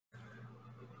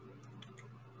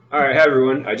All right, hi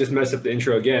everyone. I just messed up the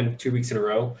intro again, 2 weeks in a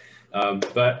row,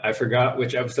 but I forgot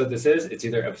which episode this is. It's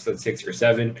either episode 6 or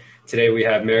 7. Today we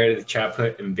have Meredith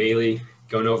Chaput and Bailey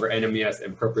going over NMES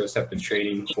and proprioceptive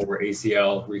training for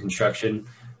ACL reconstruction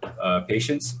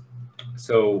patients.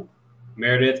 So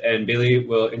Meredith and Bailey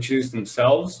will introduce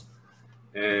themselves,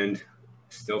 and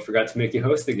still forgot to make you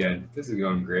host again. This is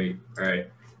going great. All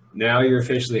right, now you're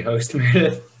officially host,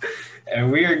 Meredith, and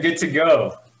we are good to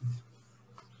go.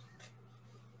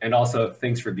 And also,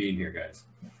 thanks for being here, guys.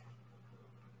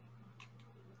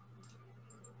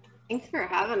 Thanks for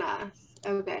having us.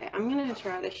 Okay, I'm going to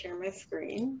try to share my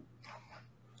screen.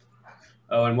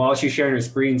 Oh, and while she's sharing her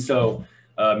screen, so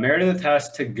Meredith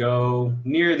has to go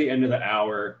near the end of the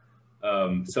hour.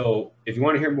 So if you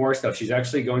want to hear more stuff, she's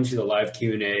actually going to the live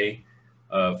Q&A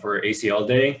for ACL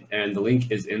Day, and the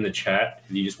link is in the chat.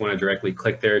 You just want to directly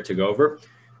click there to go over.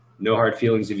 No hard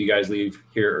feelings if you guys leave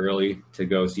here early to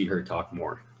go see her talk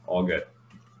more. All good.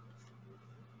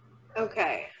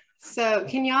 Okay, so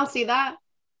can y'all see that?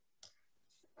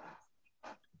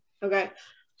 Okay,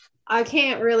 I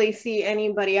can't really see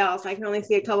anybody else. I can only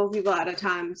see a couple people at a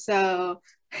time. So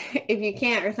if you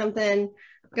can't or something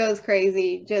goes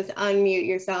crazy, just unmute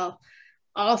yourself.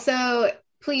 Also,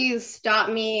 please stop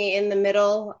me in the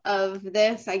middle of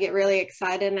this. I get really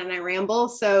excited and I ramble.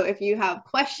 So if you have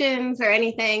questions or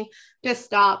anything, just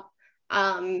stop.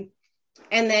 And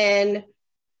then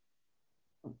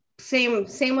same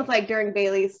with like during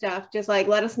Bailey's stuff, just like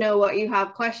let us know what you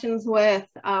have questions with.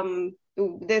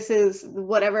 This is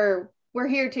whatever, we're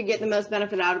here to get the most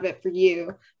benefit out of it for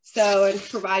you. So, and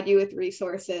provide you with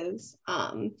resources.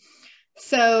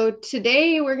 So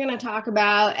today we're going to talk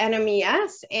about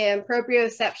NMES and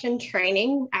proprioception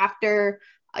training after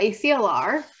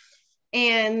ACLR.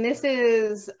 And this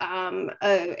is an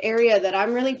area that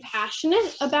I'm really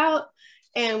passionate about.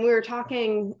 And we were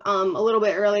talking a little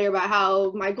bit earlier about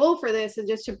how my goal for this is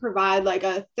just to provide like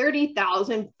a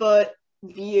 30,000 foot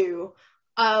view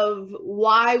of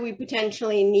why we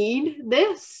potentially need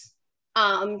this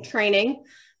training.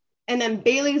 And then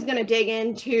Bailey's going to dig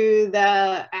into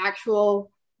the actual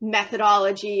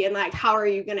methodology and like, how are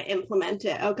you going to implement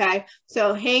it? Okay.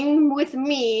 So hang with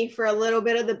me for a little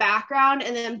bit of the background,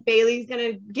 and then Bailey's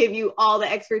going to give you all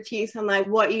the expertise on like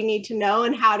what you need to know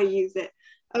and how to use it.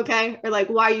 Okay. Or like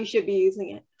why you should be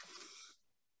using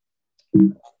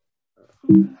it.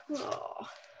 Oh.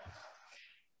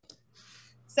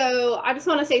 So I just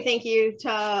want to say thank you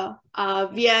to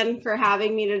Vien for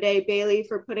having me today, Bailey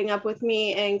for putting up with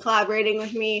me and collaborating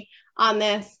with me on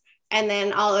this, and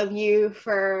then all of you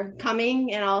for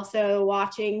coming and also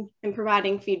watching and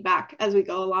providing feedback as we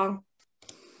go along.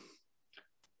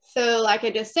 So like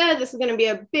I just said, this is going to be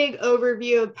a big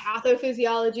overview of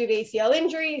pathophysiology of ACL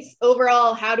injuries.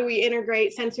 Overall, how do we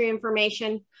integrate sensory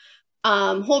information,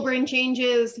 whole brain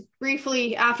changes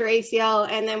briefly after ACL,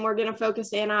 and then we're going to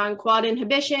focus in on quad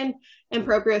inhibition and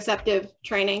proprioceptive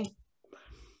training.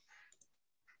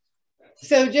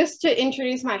 So just to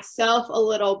introduce myself a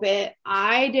little bit,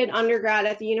 I did undergrad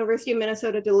at the University of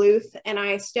Minnesota Duluth, and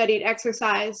I studied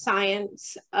exercise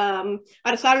science. I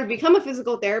decided to become a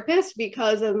physical therapist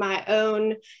because of my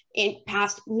own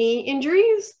past knee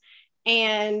injuries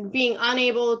and being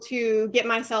unable to get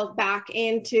myself back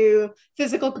into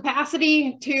physical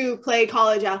capacity to play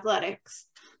college athletics.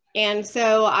 And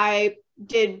so I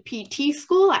did PT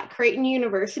school at Creighton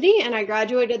University, and I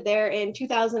graduated there in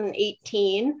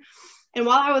 2018. And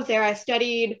while I was there, I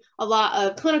studied a lot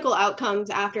of clinical outcomes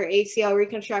after ACL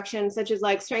reconstruction, such as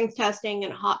like strength testing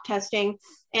and hop testing,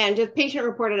 and just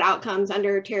patient-reported outcomes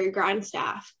under Terry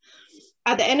Grindstaff.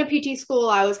 At the end of PT school,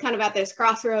 I was kind of at this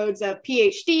crossroads of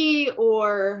PhD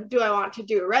or do I want to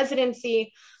do a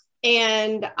residency?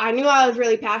 And I knew I was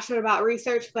really passionate about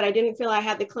research, but I didn't feel I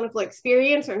had the clinical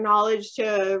experience or knowledge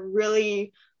to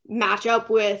really match up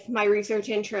with my research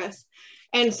interests.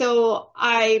 And so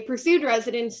I pursued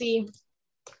residency,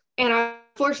 and I was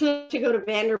fortunate to go to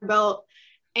Vanderbilt,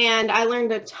 and I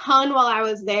learned a ton while I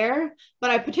was there, but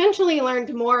I potentially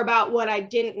learned more about what I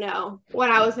didn't know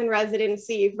when I was in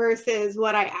residency versus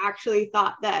what I actually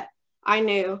thought that I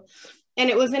knew. And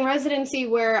it was in residency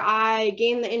where I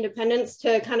gained the independence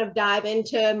to kind of dive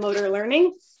into motor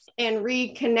learning and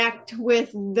reconnect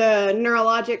with the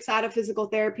neurologic side of physical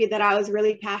therapy that I was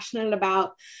really passionate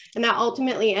about. And that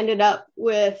ultimately ended up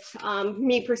with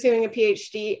me pursuing a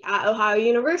PhD at Ohio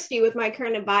University with my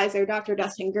current advisor, Dr.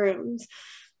 Dustin Grooms.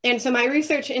 And so my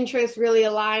research interests really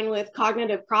align with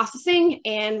cognitive processing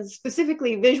and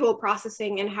specifically visual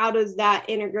processing, and how does that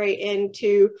integrate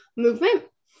into movement.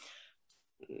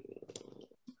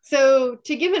 So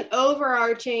to give an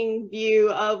overarching view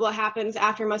of what happens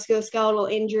after musculoskeletal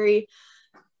injury,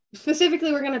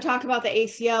 Specifically, we're going to talk about the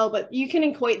ACL, but you can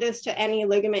equate this to any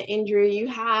ligament injury. You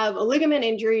have a ligament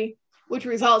injury, which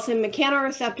results in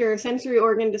mechanoreceptor sensory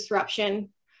organ disruption,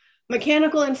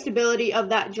 mechanical instability of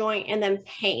that joint, and then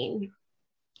pain.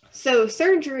 So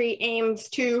surgery aims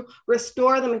to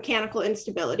restore the mechanical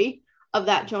instability of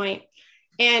that joint.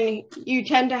 And you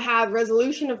tend to have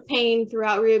resolution of pain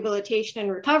throughout rehabilitation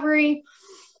and recovery.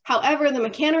 However, the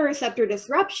mechanoreceptor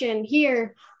disruption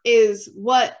here is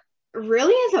what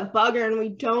really is a bugger, and we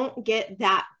don't get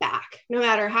that back. No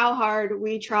matter how hard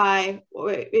we try,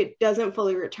 it doesn't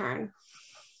fully return.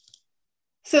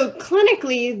 So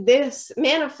clinically, this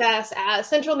manifests as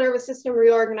central nervous system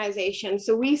reorganization.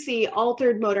 So we see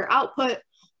altered motor output,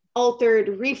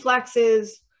 altered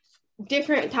reflexes,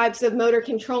 different types of motor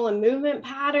control and movement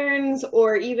patterns,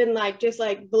 or even like just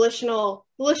like volitional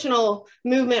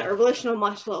movement or volitional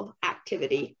muscle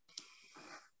activity.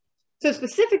 So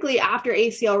specifically after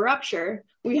ACL rupture,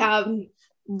 we have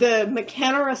the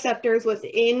mechanoreceptors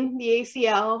within the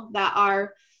ACL that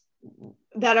are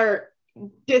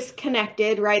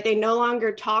disconnected, right? They no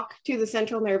longer talk to the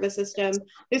central nervous system.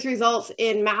 This results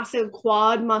in massive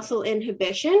quad muscle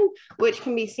inhibition, which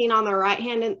can be seen on the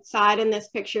right-hand side in this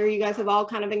picture. You guys have all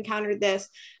kind of encountered this.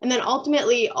 And then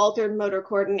ultimately altered motor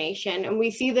coordination. And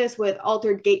we see this with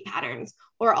altered gait patterns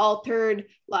or altered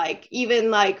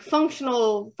even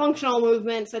functional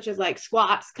movements such as like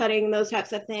squats, cutting, those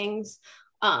types of things.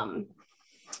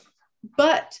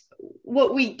 But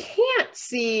what we can't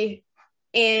see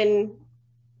in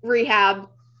rehab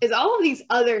is all of these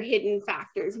other hidden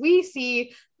factors. We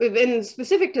see, within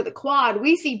specific to the quad,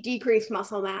 we see decreased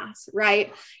muscle mass,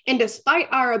 right? And despite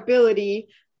our ability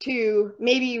to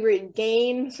maybe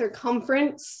regain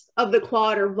circumference of the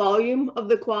quad or volume of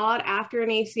the quad after an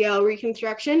ACL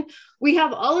reconstruction, we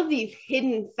have all of these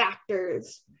hidden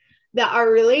factors that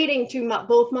are relating to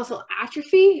both muscle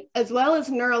atrophy as well as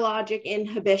neurologic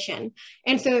inhibition.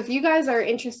 And so if you guys are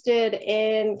interested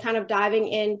in kind of diving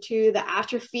into the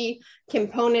atrophy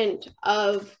component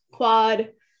of quad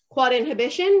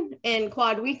inhibition and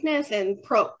quad weakness and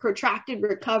protracted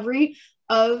recovery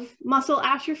of muscle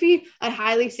atrophy, I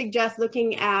highly suggest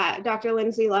looking at Dr.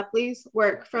 Lindsay Lepley's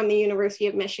work from the University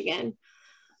of Michigan.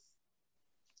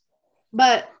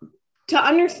 But to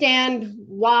understand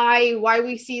why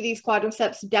we see these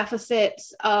quadriceps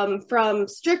deficits from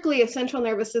strictly a central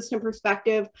nervous system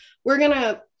perspective, we're going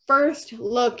to first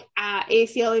look at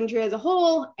ACL injury as a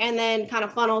whole and then kind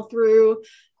of funnel through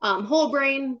whole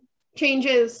brain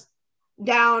changes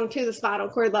down to the spinal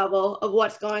cord level of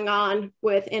what's going on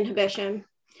with inhibition.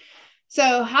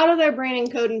 So how does our brain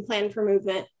encode and plan for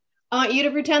movement? I want you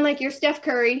to pretend like you're Steph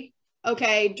Curry.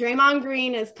 Okay, Draymond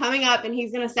Green is coming up and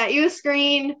he's going to set you a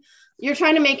screen. You're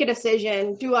trying to make a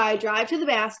decision. Do I drive to the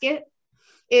basket?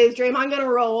 Is Draymond going to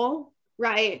roll,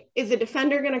 right? Is the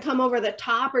defender going to come over the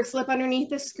top or slip underneath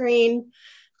the screen?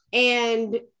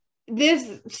 And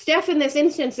Steph in this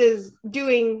instance is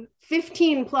doing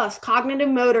 15 plus cognitive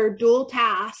motor dual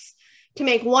tasks to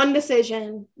make one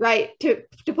decision, right? To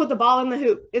put the ball in the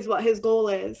hoop is what his goal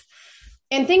is.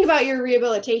 And think about your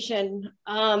rehabilitation.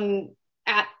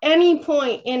 At any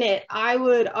point in it, I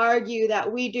would argue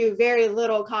that we do very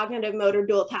little cognitive motor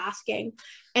dual tasking.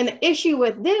 And the issue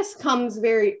with this comes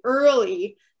very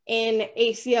early in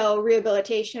ACL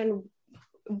rehabilitation,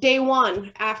 day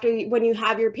one, when you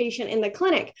have your patient in the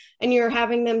clinic and you're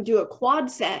having them do a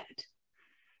quad set.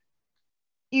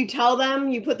 You tell them,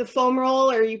 you put the foam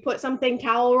roll or you put something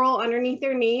towel roll underneath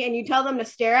their knee and you tell them to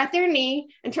stare at their knee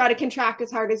and try to contract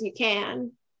as hard as you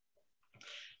can.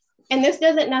 And this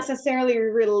doesn't necessarily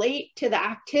relate to the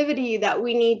activity that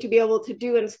we need to be able to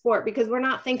do in sport because we're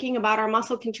not thinking about our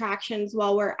muscle contractions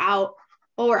while we're out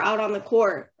on the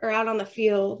court or out on the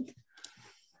field.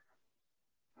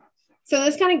 So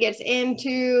this kind of gets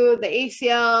into the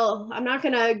ACL. I'm not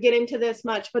going to get into this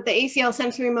much, but the ACL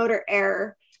sensory motor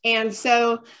error. And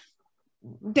so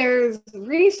there's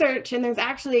research and there's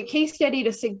actually a case study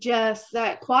to suggest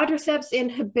that quadriceps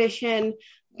inhibition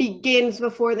begins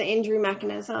before the injury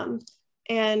mechanism.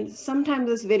 And sometimes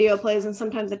this video plays and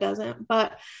sometimes it doesn't.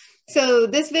 But so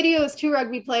this video is two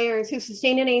rugby players who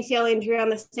sustained an ACL injury on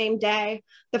the same day.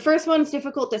 The first one's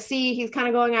difficult to see. He's kind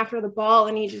of going after the ball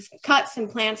and he just cuts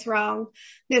and plants wrong.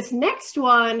 This next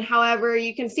one, however,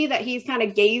 you can see that he's kind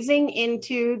of gazing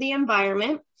into the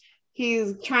environment.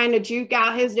 He's trying to juke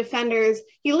out his defenders.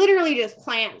 He literally just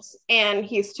plants and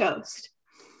he's toast.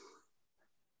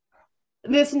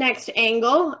 This next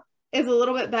angle is a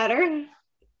little bit better.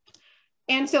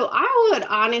 And so I would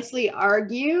honestly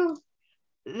argue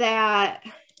that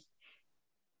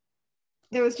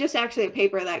there was just actually a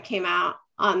paper that came out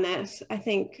on this, I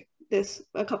think this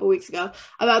a couple weeks ago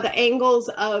about the angles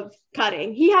of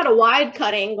cutting. He had a wide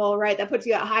cut angle, right, that puts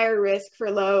you at higher risk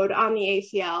for load on the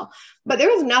ACL. But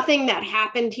there was nothing that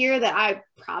happened here that I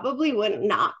probably would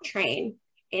not train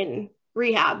in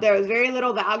rehab. There was very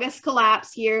little valgus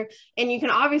collapse here. And you can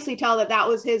obviously tell that that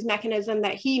was his mechanism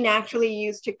that he naturally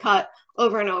used to cut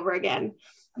over and over again.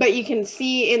 But you can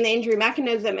see in the injury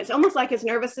mechanism, it's almost like his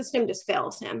nervous system just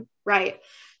fails him, right?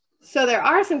 So there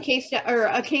are some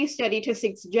a case study to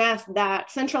suggest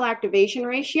that central activation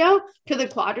ratio to the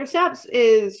quadriceps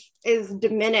is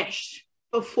diminished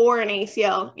before an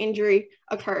ACL injury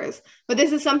occurs. But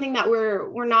this is something that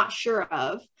we're not sure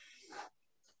of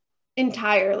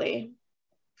entirely.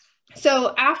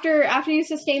 So after you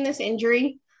sustain this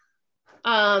injury,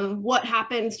 what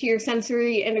happens to your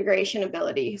sensory integration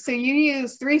ability? So you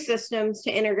use 3 systems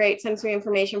to integrate sensory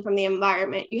information from the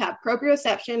environment. You have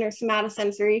proprioception or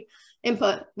somatosensory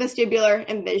input, vestibular,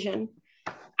 and vision.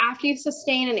 After you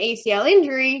sustain an ACL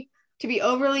injury, to be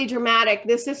overly dramatic,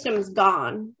 this system's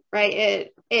gone, right?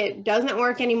 It doesn't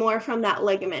work anymore from that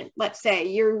ligament. Let's say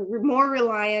you're more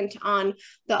reliant on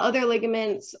the other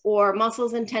ligaments or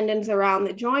muscles and tendons around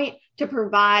the joint to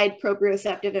provide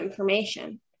proprioceptive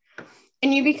information.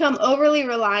 And you become overly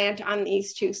reliant on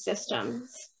these 2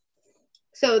 systems.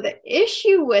 So the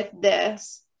issue with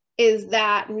this is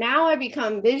that now I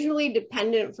become visually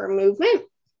dependent for movement,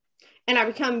 and I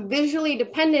become visually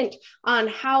dependent on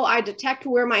how I detect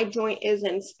where my joint is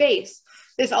in space.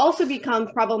 This also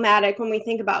becomes problematic when we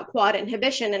think about quad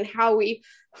inhibition and how we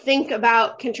think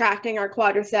about contracting our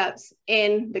quadriceps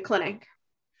in the clinic.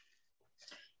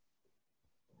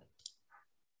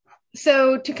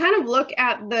 So to kind of look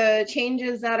at the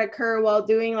changes that occur while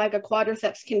doing like a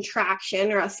quadriceps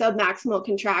contraction or a submaximal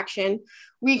contraction,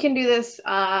 we can do this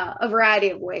a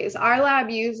variety of ways. Our lab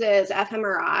uses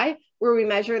fMRI, where we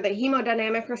measure the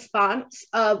hemodynamic response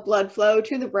of blood flow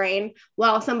to the brain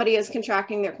while somebody is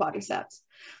contracting their quadriceps.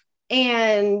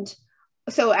 And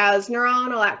so as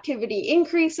neuronal activity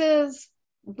increases,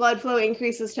 blood flow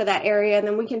increases to that area, and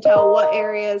then we can tell what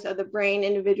areas of the brain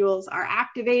individuals are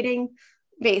activating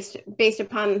based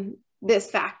upon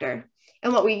this factor.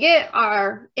 And what we get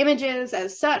are images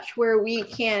as such, where we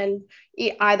can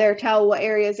either tell what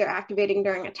areas they're activating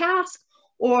during a task,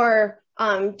 or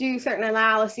do certain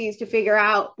analyses to figure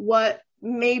out what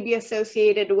may be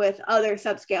associated with other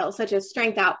subscales, such as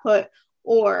strength output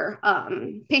or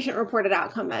patient-reported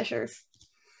outcome measures.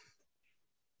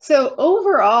 So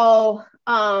overall,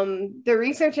 the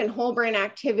research in whole brain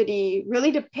activity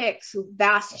really depicts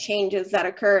vast changes that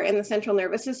occur in the central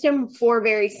nervous system for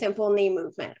very simple knee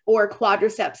movement or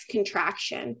quadriceps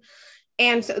contraction.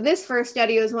 And so this first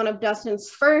study was one of Dustin's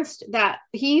first that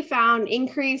he found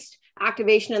increased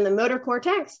activation in the motor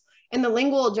cortex and the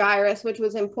lingual gyrus, which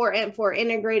was important for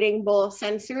integrating both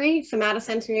sensory,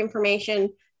 somatosensory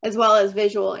information, as well as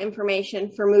visual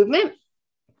information for movement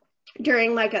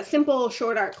during like a simple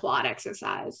short arc quad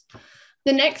exercise.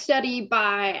 The next study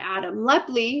by Adam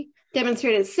Lepley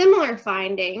demonstrated similar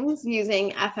findings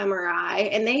using fMRI,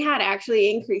 and they had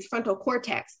actually increased frontal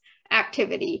cortex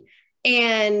activity.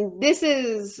 And this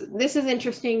is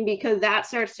interesting because that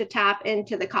starts to tap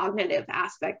into the cognitive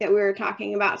aspect that we were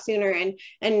talking about sooner,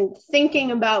 and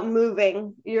thinking about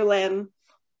moving your limb.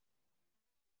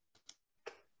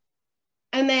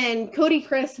 And then Cody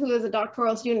Chris, who is a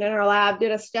doctoral student in our lab,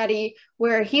 did a study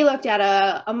where he looked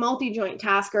at a multi-joint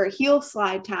task or a heel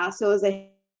slide task. So it was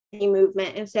a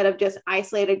movement instead of just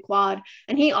isolated quad.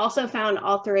 And he also found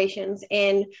alterations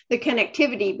in the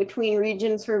connectivity between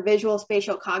regions for visual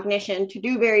spatial cognition to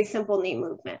do very simple knee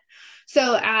movement.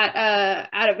 So at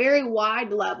a very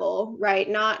wide level, right,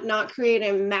 not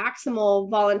creating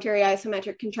maximal voluntary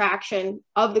isometric contraction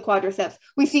of the quadriceps,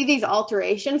 we see these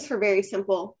alterations for very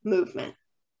simple movement.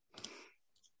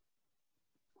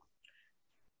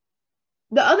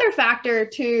 The other factor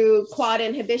to quad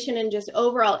inhibition and just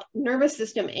overall nervous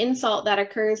system insult that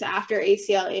occurs after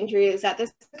ACL injury is that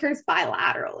this occurs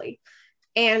bilaterally.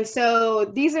 And so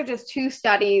these are just 2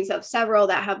 studies of several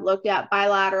that have looked at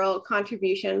bilateral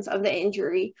contributions of the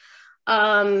injury.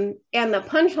 And the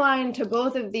punchline to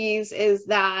both of these is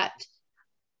that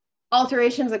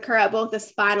alterations occur at both the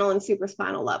spinal and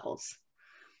supraspinal levels.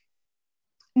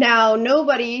 Now,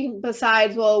 nobody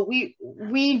besides, well,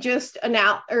 we just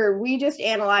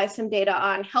analyzed some data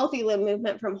on healthy limb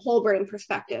movement from whole brain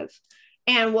perspective.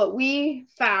 And what we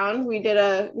found, we did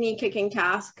a knee kicking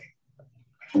task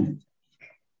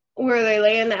where they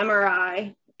lay in the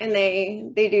MRI and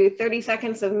they do 30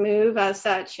 seconds of move as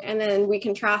such, and then we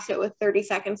contrast it with 30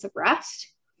 seconds of rest.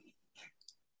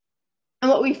 And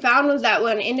what we found was that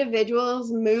when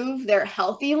individuals move their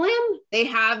healthy limb, they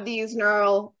have these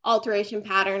neural alteration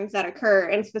patterns that occur.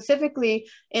 And specifically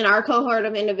in our cohort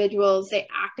of individuals, they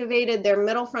activated their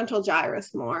middle frontal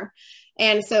gyrus more.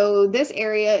 And so this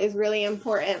area is really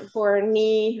important for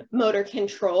knee motor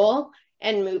control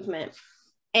and movement.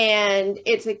 And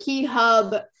it's a key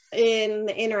hub in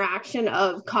the interaction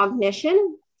of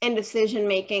cognition and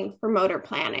decision-making for motor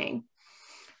planning.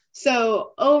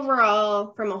 So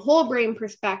overall, from a whole brain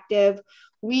perspective,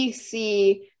 we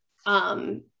see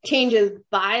changes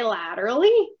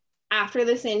bilaterally after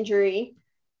this injury,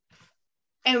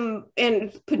 and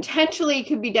potentially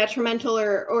could be detrimental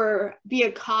or be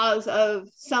a cause of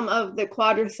some of the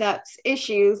quadriceps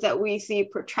issues that we see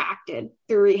protracted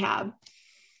through rehab.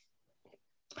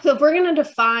 So if we're going to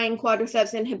define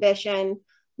quadriceps inhibition,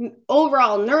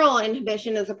 overall neural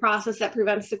inhibition is a process that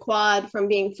prevents the quad from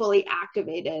being fully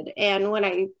activated. And what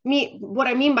I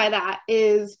mean by that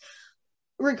is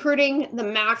recruiting the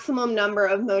maximum number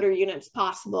of motor units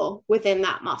possible within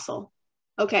that muscle.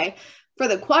 Okay. For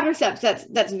the quadriceps,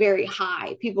 that's very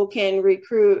high. People can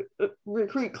recruit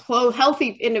close, healthy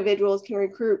individuals can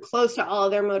recruit close to all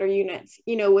of their motor units,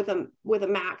 you know, with a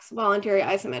max voluntary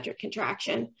isometric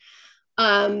contraction.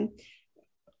 After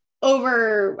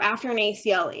an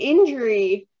ACL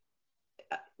injury,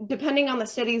 depending on the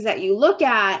studies that you look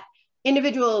at,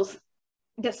 individuals,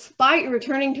 despite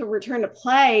return to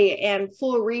play and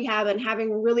full rehab and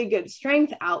having really good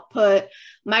strength output,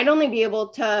 might only be able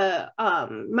to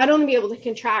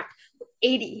contract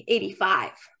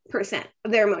 85%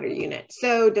 of their motor unit.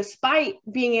 So despite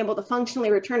being able to functionally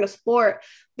return to sport,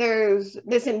 there's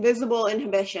this invisible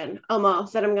inhibition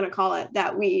almost, that I'm going to call it,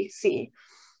 that we see.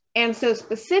 And so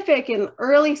specific in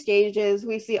early stages,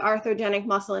 we see arthrogenic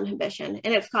muscle inhibition,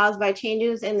 and it's caused by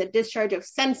changes in the discharge of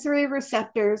sensory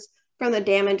receptors from the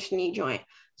damaged knee joint.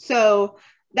 So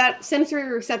that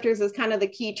sensory receptors is kind of the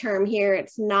key term here.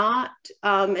 It's not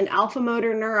an alpha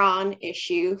motor neuron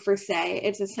issue per se,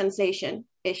 it's a sensation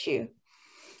issue.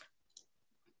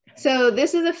 So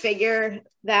this is a figure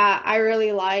that I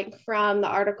really like from the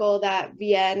article that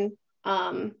VN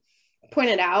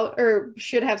pointed out, or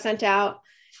should have sent out.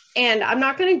 And I'm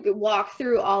not going to walk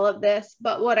through all of this,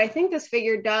 but what I think this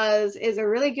figure does is a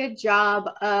really good job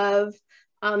of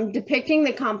depicting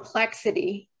the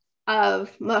complexity of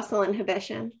muscle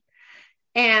inhibition.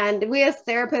 And we as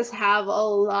therapists have a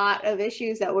lot of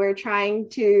issues that we're trying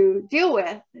to deal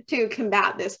with to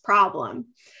combat this problem.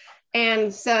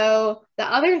 And so the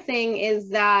other thing is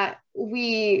that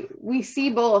we see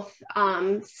both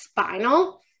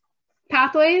spinal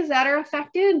pathways that are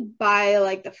affected by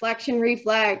like the flexion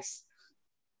reflex,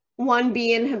 1B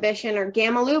inhibition, or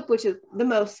gamma loop, which is the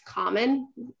most common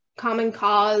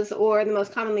cause or the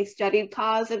most commonly studied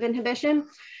cause of inhibition.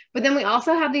 But then we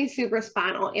also have these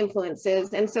supraspinal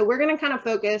influences. And so we're going to kind of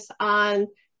focus on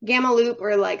gamma loop,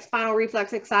 or like spinal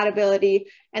reflex excitability,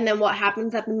 and then what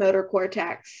happens at the motor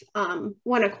cortex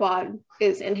when a quad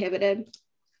is inhibited.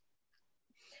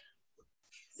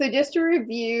 So just to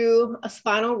review a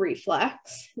spinal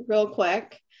reflex real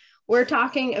quick, we're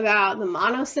talking about the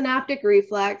monosynaptic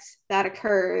reflex that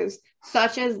occurs,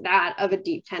 such as that of a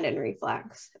deep tendon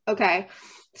reflex. Okay,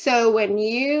 so when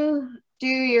you do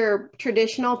your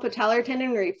traditional patellar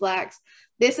tendon reflex,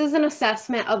 this is an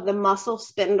assessment of the muscle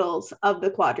spindles of the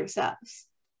quadriceps.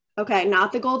 Okay,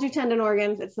 not the Golgi tendon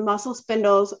organs, it's the muscle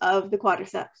spindles of the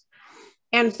quadriceps.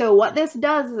 And so what this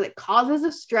does is it causes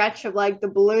a stretch of like the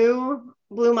blue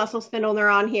muscle spindle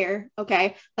neuron here.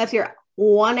 Okay, that's your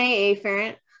 1A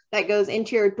afferent that goes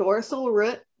into your dorsal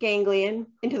root ganglion,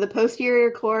 into the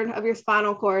posterior cord of your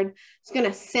spinal cord. It's going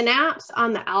to synapse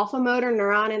on the alpha motor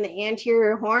neuron in the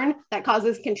anterior horn that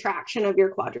causes contraction of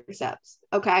your quadriceps.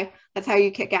 Okay, that's how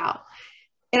you kick out.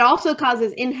 It also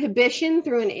causes inhibition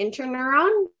through an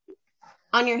interneuron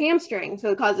on your hamstring.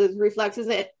 So it causes reflexive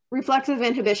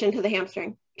inhibition to the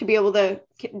hamstring to be able to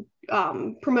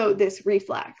promote this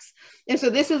reflex. And so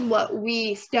this is what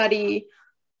we study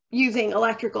using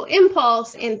electrical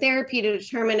impulse in therapy to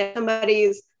determine if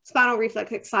somebody's spinal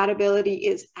reflex excitability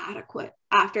is adequate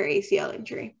after ACL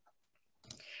injury.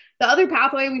 The other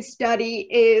pathway we study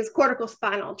is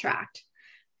corticospinal tract.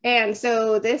 And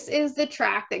so this is the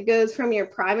tract that goes from your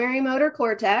primary motor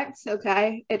cortex,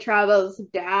 okay? It travels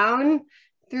down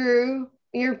through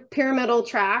your pyramidal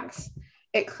tracts.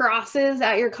 It crosses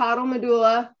at your caudal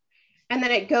medulla, and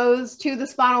then it goes to the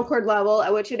spinal cord level,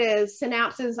 at which it is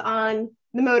synapses on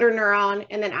the motor neuron,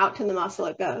 and then out to the muscle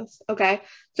it goes, okay?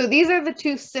 So these are the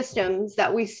two systems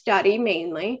that we study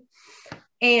mainly.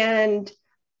 And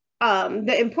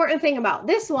the important thing about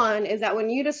this one is that when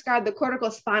you describe the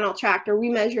cortical spinal tract, or we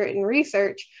measure it in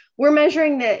research, we're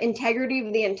measuring the integrity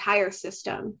of the entire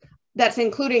system. That's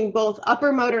including both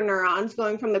upper motor neurons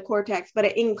going from the cortex, but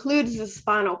it includes the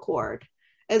spinal cord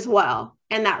as well.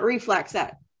 And that reflex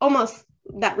that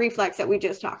we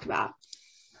just talked about.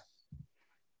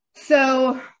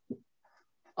 So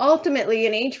ultimately,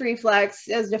 an H reflex,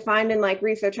 as defined in like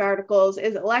research articles,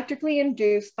 is electrically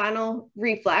induced spinal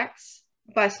reflex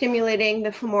by stimulating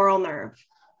the femoral nerve.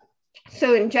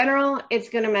 So in general, it's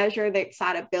going to measure the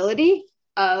excitability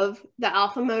of the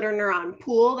alpha motor neuron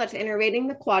pool that's innervating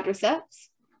the quadriceps.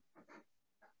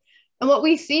 And what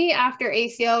we see after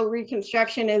ACL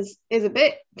reconstruction is a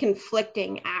bit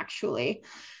conflicting, actually.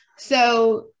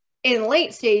 So in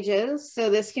late stages, so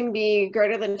this can be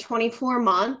greater than 24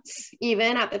 months,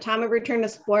 even at the time of return to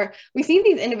sport, we see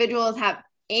these individuals have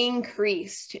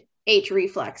increased H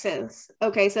reflexes.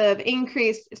 Okay, so have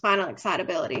increased spinal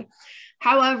excitability.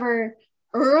 However,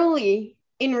 early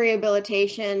in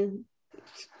rehabilitation,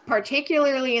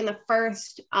 particularly in the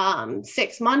first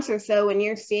 6 months or so, when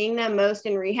you're seeing them most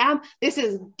in rehab, this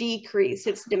is decreased,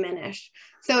 it's diminished.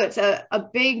 So it's a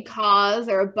big cause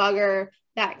or a bugger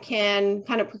that can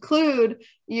kind of preclude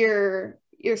your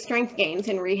strength gains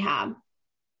in rehab.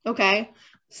 Okay,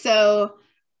 so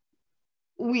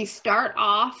we start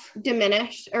off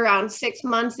diminished. Around 6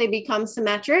 months, they become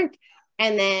symmetric.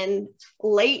 And then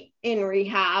late in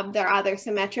rehab, they're either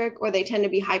symmetric or they tend to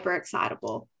be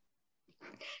hyperexcitable.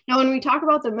 Now, when we talk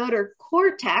about the motor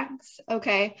cortex,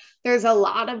 okay, there's a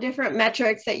lot of different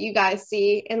metrics that you guys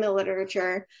see in the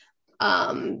literature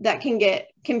that can get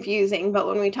confusing. But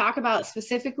when we talk about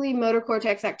specifically motor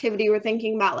cortex activity, we're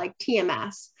thinking about like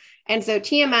TMS. And so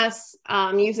TMS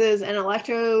uses an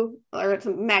it's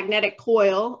a magnetic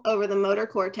coil over the motor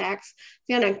cortex.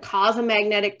 It's going to cause a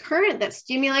magnetic current that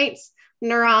stimulates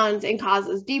neurons and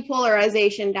causes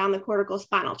depolarization down the cortical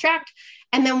spinal tract.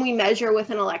 And then we measure with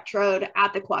an electrode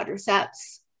at the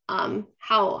quadriceps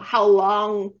how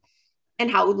long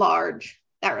and how large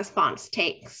that response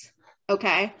takes.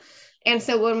 Okay. And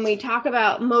so when we talk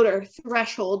about motor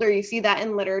threshold, or you see that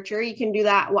in literature, you can do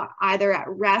that either at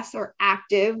rest or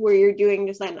active, where you're doing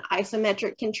just like an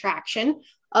isometric contraction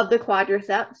of the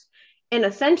quadriceps. And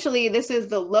essentially, this is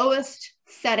the lowest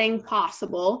setting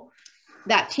possible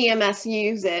that TMS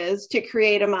uses to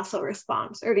create a muscle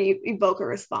response or to evoke a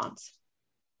response.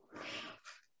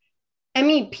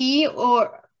 MEP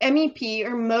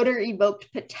or motor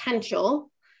evoked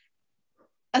potential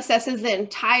assesses the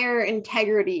entire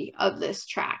integrity of this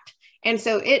tract. And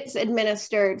so it's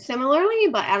administered similarly,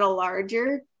 but at a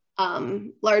larger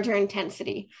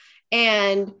intensity.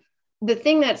 And the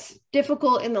thing that's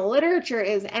difficult in the literature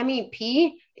is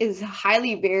MEP is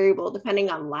highly variable depending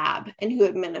on lab and who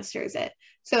administers it.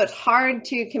 So it's hard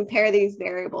to compare these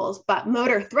variables, but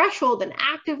motor threshold and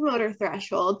active motor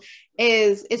threshold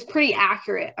is pretty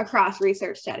accurate across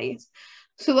research studies.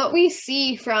 So what we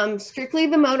see from strictly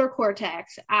the motor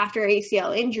cortex after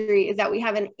ACL injury is that we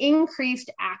have an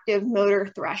increased active motor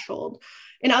threshold.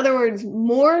 In other words,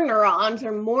 more neurons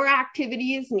or more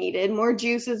activity is needed, more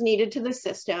juice is needed to the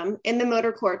system in the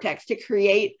motor cortex to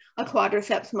create a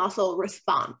quadriceps muscle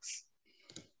response.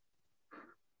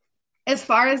 As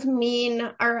far as mean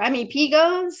or MEP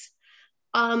goes,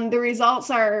 the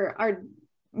results are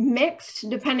mixed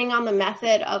depending on the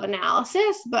method of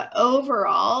analysis, but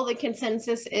overall the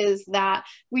consensus is that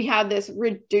we have this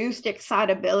reduced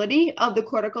excitability of the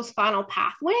cortical spinal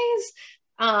pathways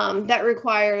that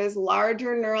requires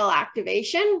larger neural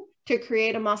activation to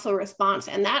create a muscle response.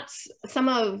 And that's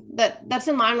that's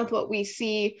in line with what we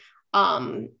see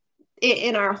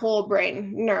in our whole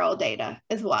brain neural data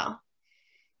as well.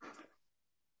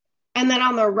 And then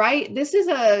on the right, this is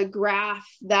a graph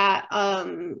that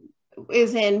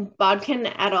is in Bodkin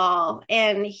et al.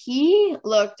 And he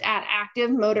looked at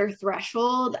active motor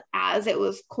threshold as it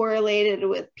was correlated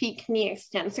with peak knee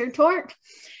extensor torque.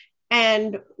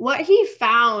 And what he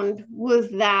found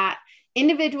was that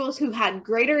individuals who had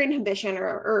greater inhibition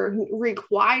or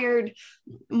required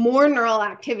more neural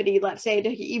activity, let's say to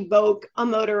evoke a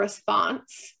motor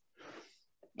response,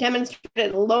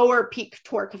 demonstrated lower peak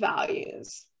torque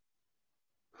values.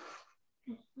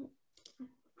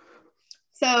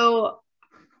 So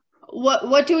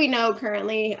what do we know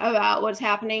currently about what's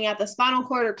happening at the spinal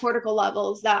cord or cortical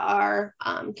levels that are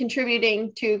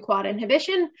contributing to quad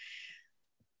inhibition?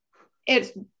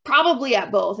 It's probably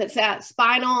at both. It's at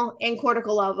spinal and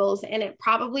cortical levels, and it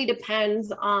probably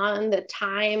depends on the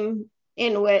time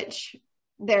in which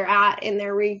they're at in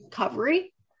their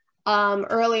recovery.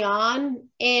 Early on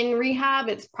in rehab,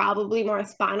 it's probably more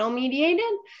spinal mediated.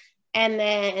 And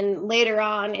then later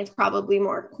on, it's probably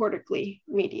more cortically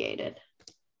mediated.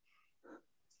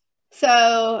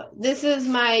 So this is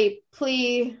my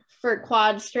plea for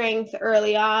quad strength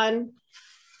early on.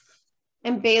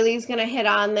 And Bailey's going to hit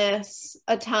on this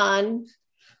a ton.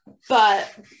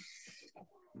 But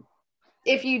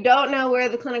if you don't know where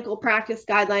the clinical practice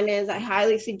guideline is, I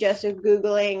highly suggest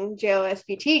Googling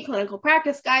JOSPT clinical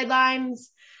practice guidelines.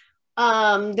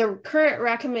 The current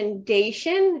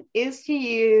recommendation is to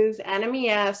use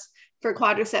NMES for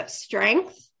quadriceps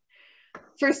strength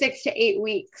for 6 to 8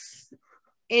 weeks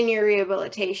in your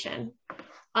rehabilitation.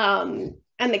 And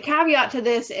the caveat to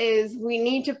this is we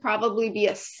need to probably be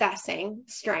assessing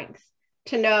strength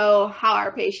to know how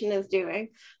our patient is doing.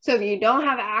 So if you don't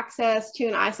have access to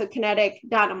an isokinetic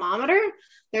dynamometer,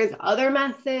 there's other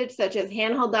methods such as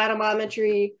handheld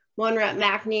dynamometry, 1-rep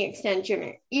MAC knee extension,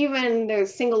 or even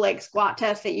there's single leg squat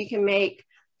tests that you can make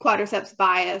quadriceps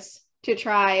bias to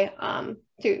try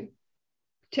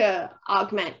to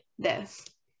augment this.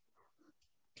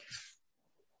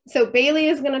 So Bailey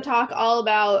is going to talk all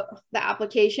about the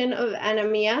application of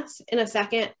NMES in a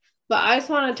second, but I just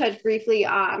want to touch briefly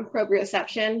on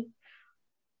proprioception.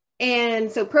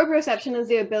 And so proprioception is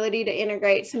the ability to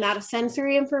integrate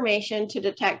somatosensory information to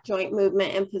detect joint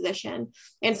movement and position.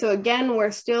 And so again,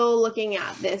 we're still looking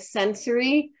at this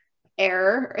sensory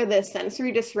error or this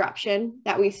sensory disruption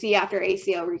that we see after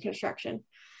ACL reconstruction.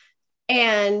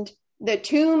 And the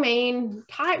two main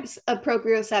types of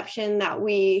proprioception that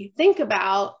we think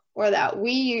about or that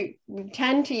we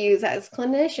tend to use as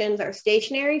clinicians are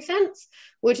stationary sense,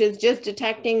 which is just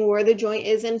detecting where the joint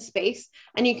is in space.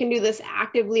 And you can do this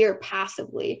actively or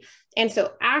passively. And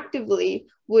so actively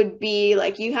would be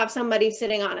like you have somebody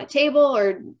sitting on a table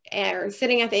or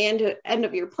sitting at the end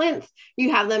of your plinth,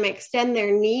 you have them extend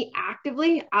their knee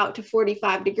actively out to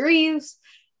 45 degrees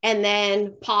and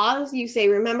then pause. You say,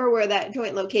 remember where that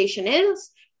joint location is,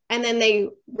 and then they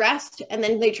rest and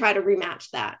then they try to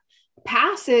rematch that.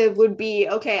 Passive would be,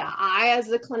 okay, I as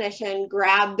the clinician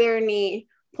grab their knee,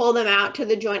 pull them out to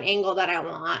the joint angle that I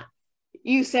want.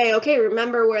 You say, okay,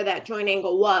 remember where that joint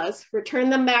angle was,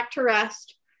 return them back to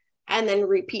rest, and then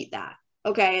repeat that.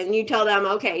 Okay, and you tell them,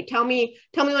 okay, tell me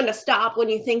when to stop when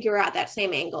you think you're at that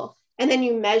same angle. And then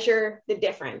you measure the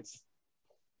difference.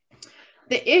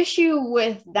 The issue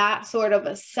with that sort of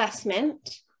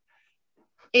assessment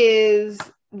is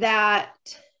that,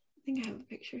 I think I have a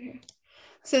picture here.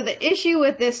 So the issue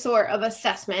with this sort of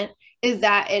assessment is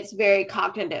that it's very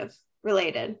cognitive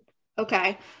related.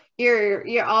 Okay.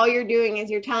 All you're doing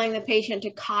is you're telling the patient to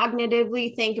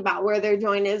cognitively think about where their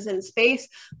joint is in space,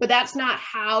 but that's not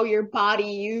how your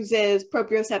body uses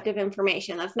proprioceptive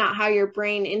information. That's not how your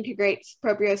brain integrates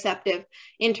proprioceptive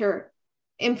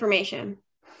information.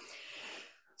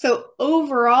 So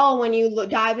overall, when you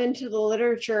dive into the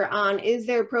literature on is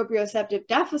there proprioceptive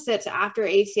deficits after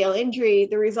ACL injury,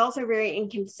 the results are very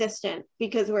inconsistent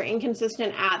because we're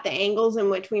inconsistent at the angles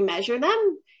in which we measure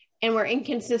them, and we're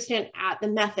inconsistent at the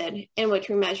method in which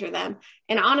we measure them.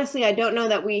 And honestly, I don't know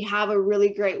that we have a really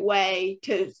great way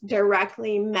to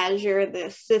directly measure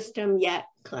this system yet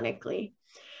clinically.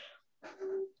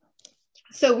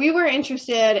 So we were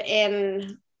interested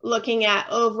in looking at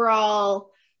overall,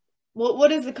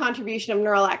 what is the contribution of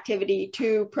neural activity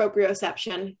to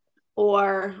proprioception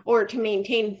or to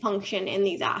maintain function in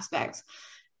these aspects?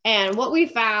 And what we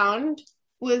found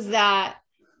was that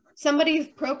somebody's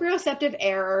proprioceptive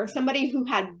error, somebody who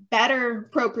had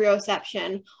better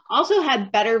proprioception, also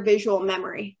had better visual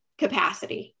memory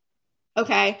capacity.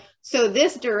 Okay, so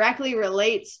this directly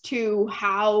relates to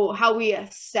how we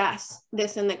assess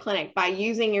this in the clinic by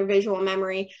using your visual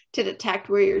memory to detect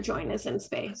where your joint is in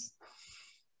space.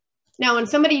 Now, when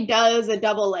somebody does a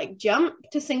double leg jump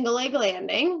to single leg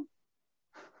landing,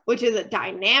 which is a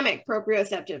dynamic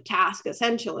proprioceptive task,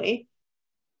 essentially,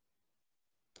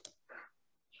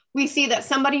 we see that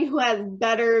somebody who has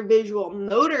better visual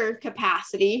motor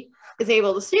capacity is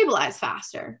able to stabilize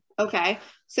faster. Okay,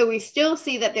 so we still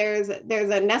see that there's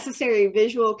a necessary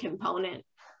visual component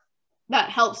that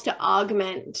helps to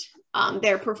augment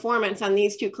their performance on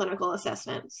these two clinical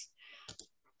assessments.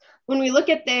 When we look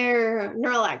at their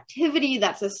neural activity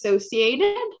that's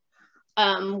associated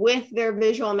with their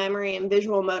visual memory and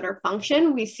visual motor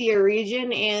function, we see a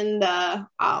region in the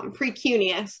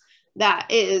precuneus that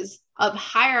is of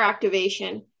higher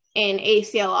activation in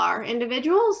ACLR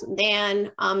individuals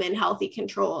than in healthy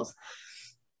controls.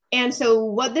 And so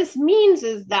what this means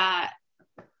is that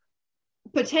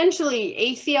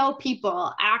potentially ACL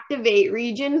people activate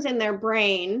regions in their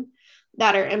brain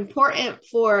that are important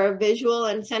for visual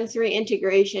and sensory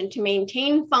integration to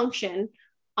maintain function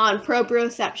on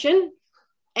proprioception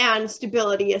and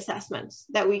stability assessments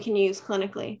that we can use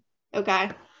clinically.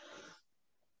 Okay.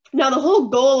 Now, the whole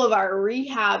goal of our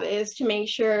rehab is to make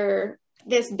sure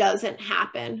this doesn't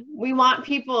happen. We want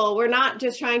people, we're not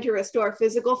just trying to restore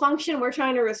physical function, we're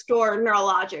trying to restore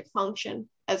neurologic function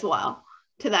as well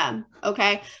to them,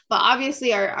 okay? But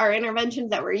obviously our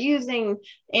interventions that we're using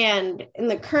and in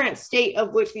the current state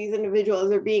of which these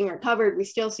individuals are being recovered, we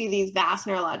still see these vast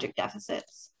neurologic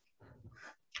deficits.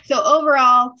 So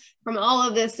overall, from all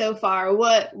of this so far,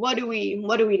 what do we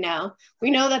know?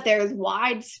 We know that there's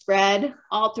widespread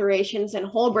alterations in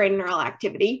whole brain neural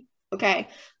activity, okay?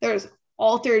 There's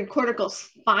altered cortical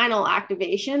spinal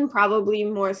activation, probably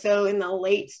more so in the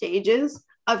late stages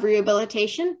of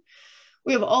rehabilitation.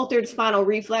 We have altered spinal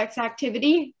reflex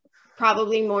activity,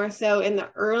 probably more so in the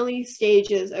early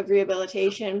stages of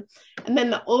rehabilitation. And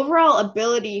then the overall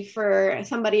ability for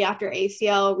somebody after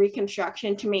ACL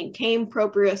reconstruction to maintain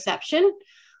proprioception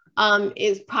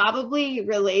is probably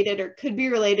related or could be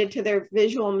related to their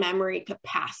visual memory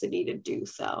capacity to do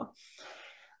so.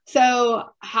 So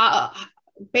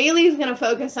Bailey's going to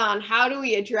focus on how do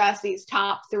we address these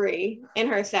top 3 in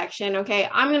her section. Okay,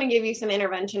 I'm going to give you some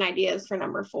intervention ideas for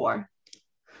number 4.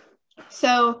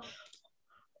 So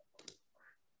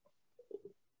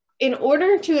in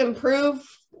order to improve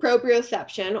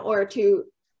proprioception or to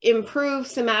improve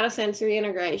somatosensory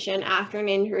integration after an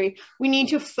injury, we need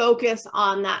to focus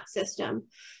on that system.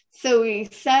 So we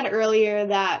said earlier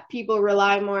that people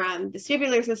rely more on the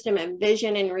vestibular system and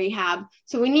vision in rehab.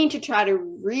 So we need to try to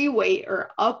reweight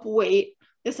or upweight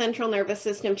the central nervous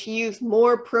system to use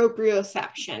more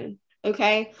proprioception.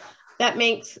 Okay, that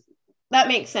makes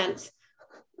sense.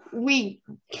 We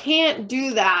can't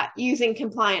do that using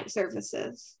compliant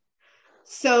surfaces.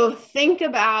 So think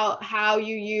about how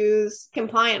you use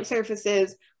compliant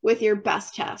surfaces with your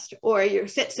best test or your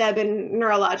sit-step in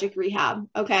neurologic rehab,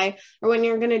 okay? Or when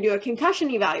you're gonna do a concussion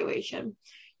evaluation.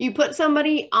 You put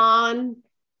somebody on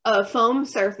a foam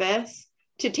surface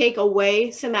to take away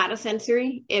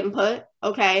somatosensory input,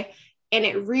 okay? And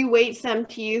it reweights them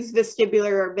to use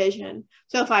vestibular or vision.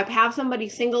 So if I have somebody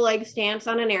single leg stance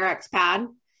on an AirX pad,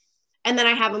 and then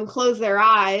I have them close their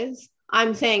eyes,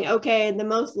 I'm saying, okay, the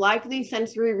most likely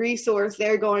sensory resource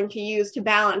they're going to use to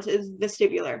balance is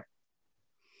vestibular.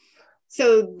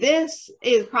 So this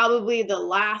is probably the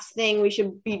last thing we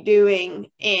should be doing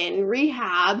in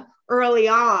rehab early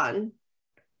on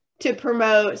to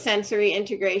promote sensory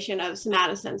integration of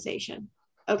somatosensation.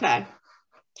 Okay.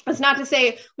 That's not to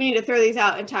say we need to throw these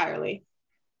out entirely.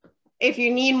 If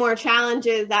you need more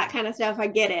challenges, that kind of stuff, I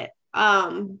get it.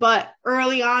 But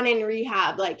early on in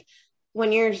rehab, like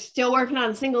when you're still working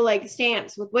on single leg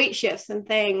stance with weight shifts and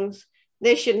things,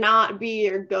 this should not be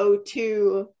your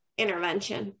go-to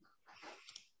intervention.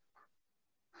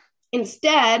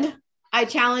 Instead, I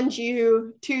challenge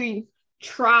you to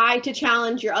try to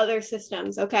challenge your other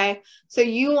systems, okay? So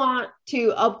you want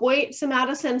to upweight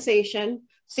somatosensation,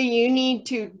 so you need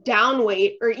to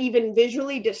downweight or even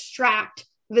visually distract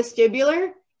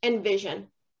vestibular and vision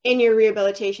in your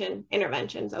rehabilitation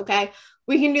interventions, okay?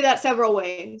 We can do that several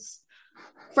ways.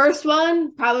 First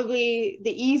one, probably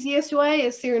the easiest way,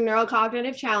 is through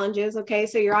neurocognitive challenges, okay?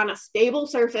 So you're on a stable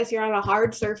surface, you're on a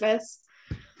hard surface,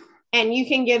 and you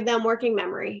can give them working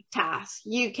memory tasks.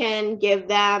 You can give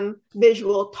them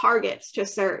visual targets to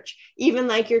search, even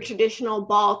like your traditional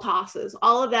ball tosses.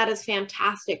 All of that is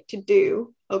fantastic to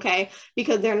do, okay?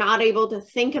 Because they're not able to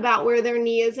think about where their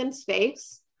knee is in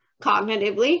space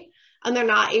cognitively, and they're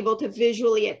not able to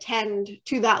visually attend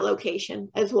to that location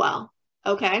as well,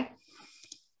 okay?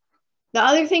 The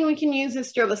other thing we can use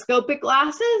is stroboscopic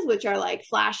glasses, which are like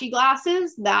flashy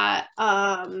glasses that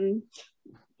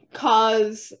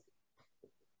cause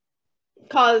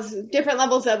different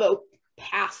levels of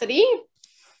opacity.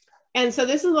 And so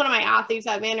this is one of my athletes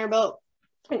at Vanderbilt,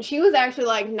 and she was actually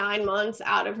like 9 months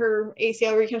out of her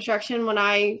ACL reconstruction when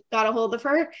I got a hold of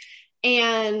her.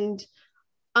 And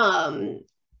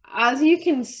as you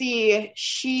can see,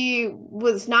 she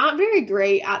was not very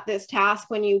great at this task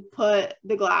when you put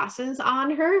the glasses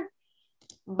on her,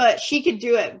 but she could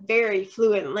do it very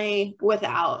fluently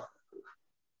without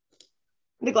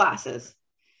the glasses.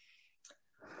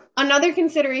 Another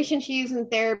consideration she used in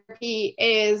therapy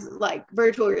is like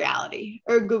virtual reality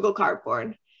or Google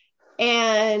Cardboard.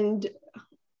 And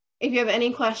if you have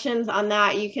any questions on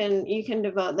that, you can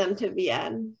devote them to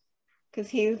VN, because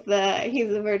he's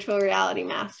the virtual reality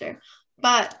master.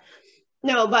 But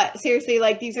seriously,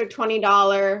 like these are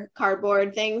 $20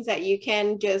 cardboard things that you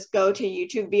can just go to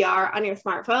YouTube VR on your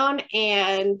smartphone.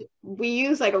 And we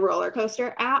use like a roller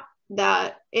coaster app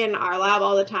that in our lab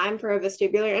all the time for a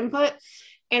vestibular input.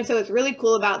 And so it's really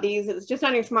cool about these. It's just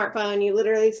on your smartphone. You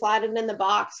literally slide it in the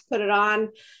box, put it on.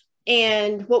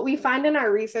 And what we find in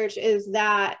our research is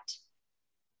that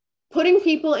putting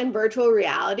people in virtual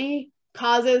reality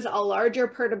causes a larger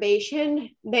perturbation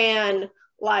than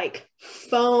like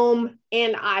foam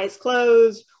and eyes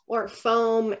closed, or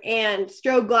foam and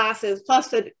strobe glasses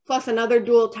plus another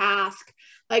dual task.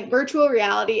 Like virtual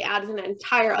reality adds an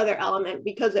entire other element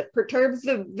because it perturbs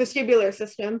the vestibular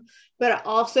system, but it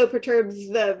also perturbs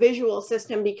the visual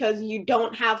system because you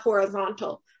don't have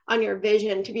horizontal on your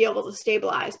vision to be able to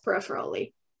stabilize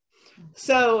peripherally.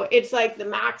 So it's like the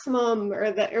maximum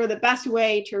or the best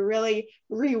way to really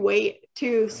reweight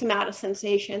to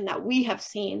somatosensation that we have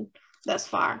seen thus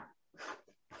far.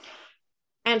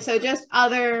 And so just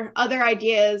other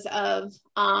ideas of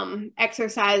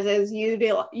exercises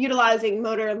utilizing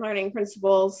motor and learning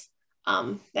principles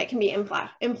that can be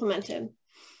implemented.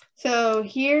 So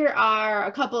here are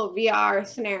a couple of VR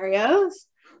scenarios.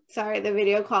 Sorry, the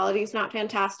video quality is not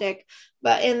fantastic,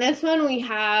 but in this one we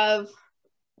have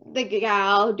the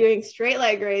gal doing straight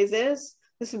leg raises.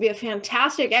 This would be a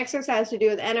fantastic exercise to do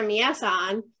with NMES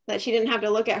on, that she didn't have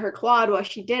to look at her quad while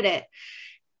she did it.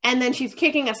 And then she's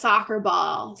kicking a soccer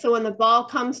ball. So when the ball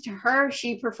comes to her,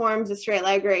 she performs a straight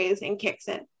leg raise and kicks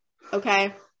it.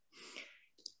 Okay.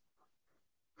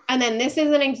 And then this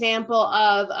is an example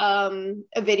of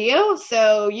a video.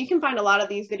 So you can find a lot of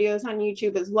these videos on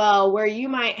YouTube as well, where you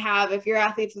might have, if your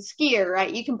athlete's a skier,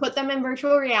 right, you can put them in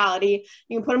virtual reality.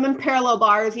 You can put them in parallel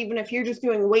bars, even if you're just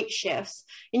doing weight shifts.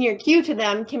 And your cue to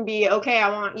them can be, okay,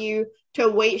 I want you to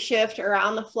weight shift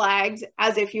around the flags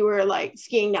as if you were like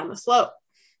skiing down the slope.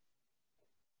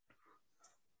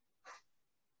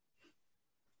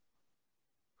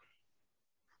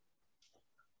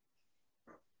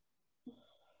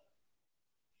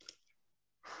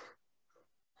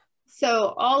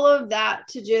 So all of that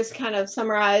to just kind of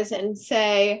summarize and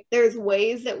say there's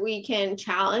ways that we can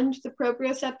challenge the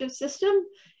proprioceptive system.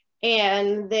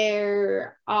 And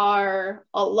there are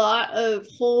a lot of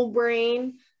whole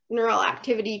brain neural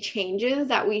activity changes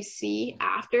that we see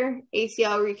after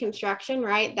ACL reconstruction,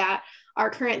 right? That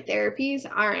our current therapies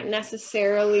aren't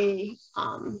necessarily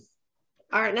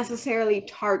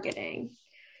targeting.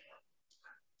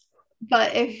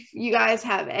 But if you guys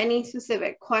have any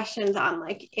specific questions on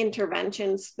like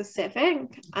intervention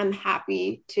specific, I'm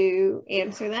happy to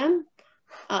answer them.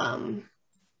 I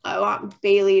want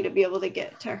Bailey to be able to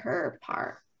get to her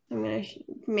part. I'm going to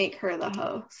make her the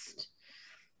host.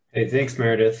 Hey, thanks,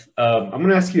 Meredith. I'm going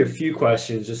to ask you a few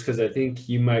questions just because I think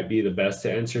you might be the best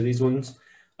to answer these ones.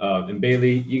 And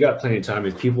Bailey, you got plenty of time.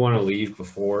 If people want to leave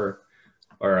before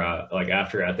or like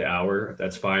after at the hour,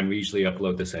 that's fine. We usually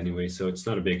upload this anyway, so it's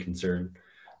not a big concern.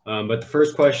 But the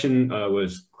first question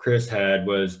Chris had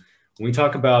was, when we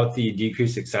talk about the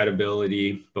decreased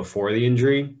excitability before the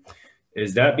injury,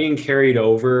 is that being carried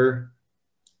over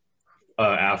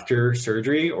after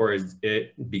surgery, or is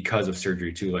it because of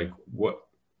surgery too? Like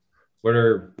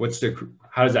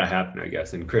how does that happen, I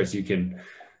guess? And Chris, you can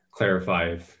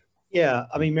clarify if. Yeah,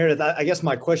 I mean, Meredith, I guess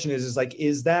my question is like,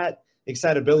 is that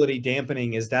excitability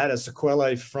dampening, is that a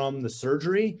sequelae from the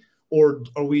surgery, or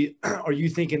are you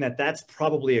thinking that that's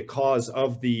probably a cause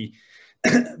of the,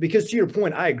 because to your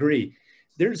point, I agree.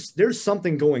 There's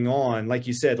something going on, like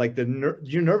you said, like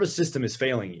your nervous system is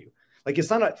failing you. Like it's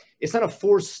not a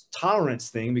force tolerance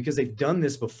thing because they've done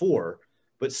this before,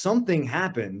 but something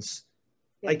happens.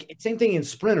 Like same thing in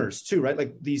sprinters too, right?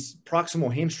 Like these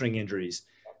proximal hamstring injuries,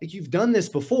 like you've done this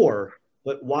before,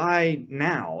 but why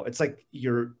now? It's like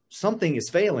something is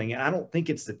failing, and I don't think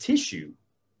it's the tissue.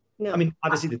 No, I mean,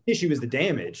 obviously the tissue is the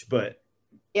damage, but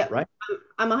yeah, right.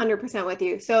 I'm 100% with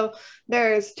you. So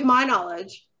to my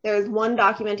knowledge, there's one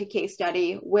documented case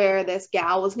study where this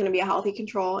gal was going to be a healthy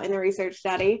control in the research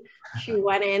study. She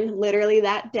went in literally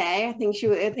that day. I think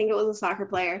it was a soccer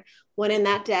player. Went in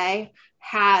that day,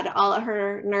 had all of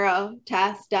her neuro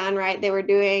tests done, right? They were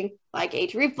doing like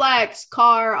H reflex,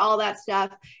 CAR, all that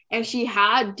stuff. And she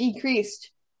had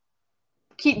decreased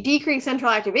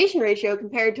central activation ratio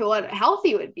compared to what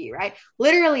healthy would be, right?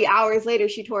 Literally hours later,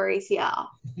 she tore her ACL. Oh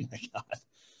my God.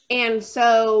 And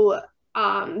so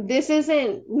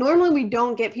normally we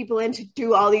don't get people in to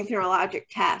do all these neurologic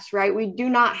tests, right? We do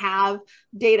not have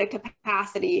data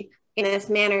capacity in this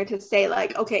manner to say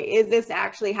like, okay, is this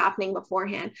actually happening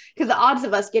beforehand? Because the odds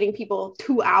of us getting people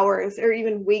 2 hours or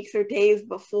even weeks or days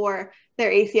before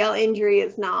their ACL injury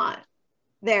is not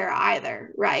there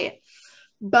either, right?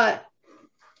 But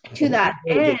to that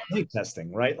end,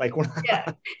 testing, right? Like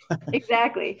yeah,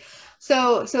 exactly.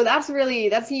 So that's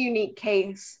a unique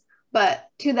case. But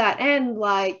to that end,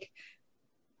 like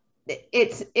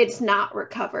it's not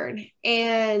recovered.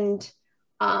 And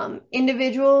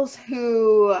individuals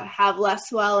who have less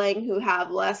swelling, who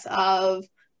have less of,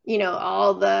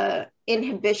 all the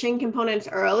inhibition components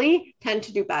early, tend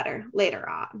to do better later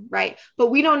on, right?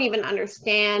 But we don't even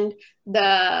understand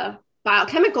the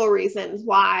biochemical reasons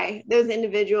why those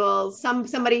individuals,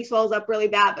 somebody swells up really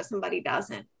bad, but somebody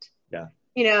doesn't. Yeah.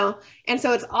 And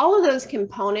so it's all of those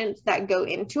components that go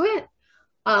into it.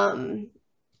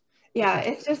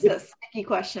 It's just a sticky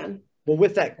question. Well,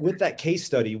 with that case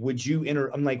study, would you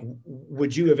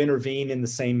have intervened in the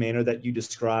same manner that you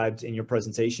described in your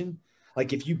presentation?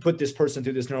 Like, if you put this person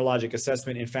through this neurologic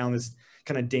assessment and found this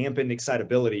kind of dampened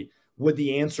excitability, would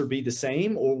the answer be the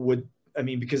same, or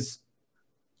because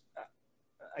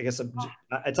I guess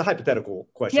it's a hypothetical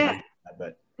question. Yeah.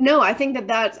 But no, I think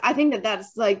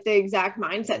that's like the exact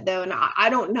mindset though. And I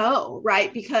don't know,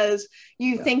 right? Because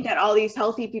you think that all these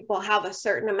healthy people have a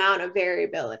certain amount of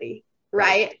variability,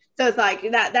 right? So it's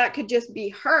like that could just be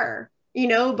her,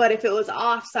 but if it was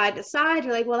off side to side,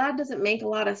 you're like, well, that doesn't make a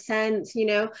lot of sense.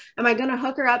 Am I going to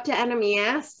hook her up to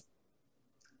NMES?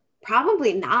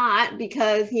 Probably not,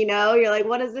 because, you're like,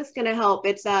 what is this going to help?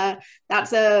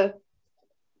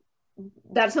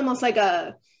 That's almost like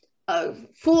a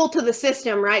fool to the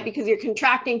system, right? Because you're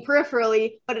contracting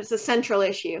peripherally, but it's a central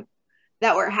issue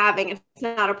that we're having. It's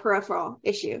not a peripheral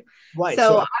issue. Right.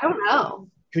 So I don't know.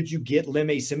 Could you get limb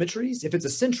asymmetries? If it's a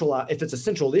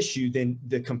central issue, then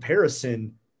the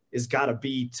comparison is got to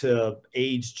be to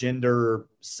age, gender.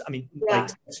 Like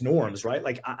norms, right?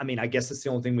 Like, I guess that's the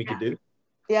only thing we could do.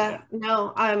 Yeah.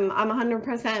 No, I'm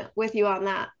 100% with you on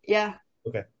that. Yeah.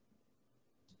 Okay.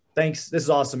 Thanks. This is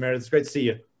awesome, Meredith. It's great to see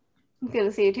you. Good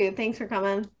to see you too. Thanks for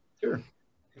coming. Sure.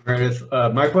 Meredith,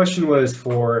 my question was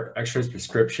for exercise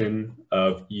prescription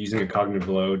of using a cognitive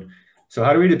load. So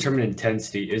how do we determine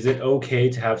intensity? Is it okay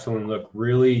to have someone look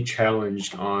really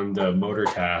challenged on the motor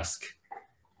task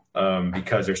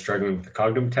because they're struggling with the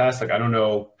cognitive task? Like, I don't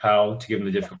know how to give them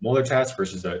the difficult motor task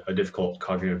versus a difficult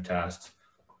cognitive task.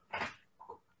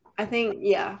 I think,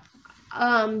 yeah.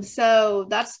 So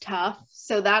that's tough.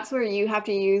 So that's where you have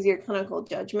to use your clinical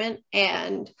judgment,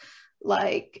 and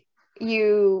like,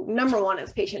 number one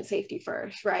is patient safety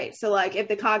first, right? So like, if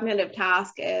the cognitive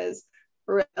task is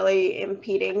really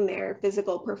impeding their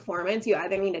physical performance, you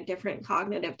either need a different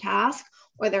cognitive task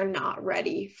or they're not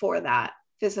ready for that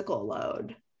physical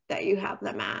load that you have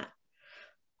them at.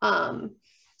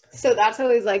 So that's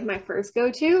always like my first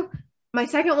go-to. My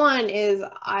second one is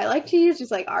I like to use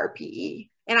just like RPE.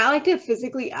 And I like to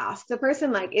physically ask the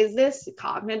person, like, is this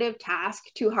cognitive task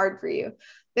too hard for you?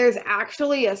 There's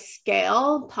actually a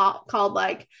scale called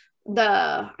like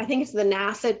I think it's the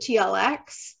NASA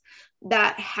TLX,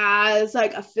 that has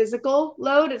like a physical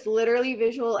load. It's literally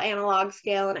visual analog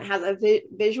scale, and it has a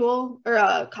visual or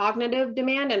a cognitive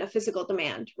demand and a physical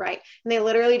demand, right? And they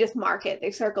literally just mark it,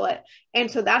 they circle it. And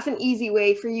so that's an easy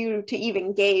way for you to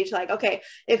even gauge, like, okay,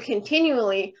 if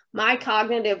continually my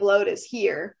cognitive load is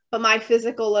here, but my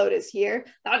physical load is here,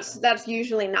 that's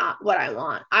usually not what I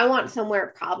want. I want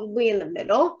somewhere probably in the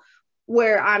middle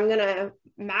where I'm going to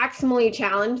maximally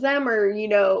challenge them, or,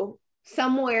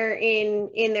 somewhere in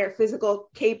their physical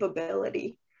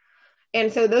capability.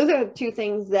 And so those are two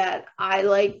things that I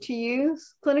like to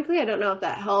use clinically. I don't know if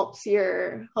that helps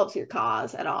your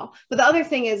cause at all. But the other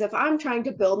thing is, if I'm trying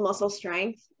to build muscle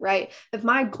strength, right? If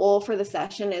my goal for the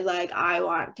session is like, I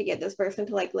want to get this person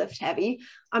to like lift heavy,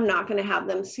 I'm not going to have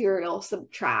them serial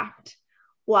subtract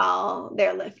while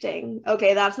they're lifting.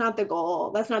 Okay, that's not the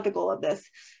goal. That's not the goal of this.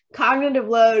 Cognitive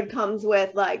load comes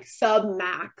with like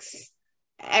sub-max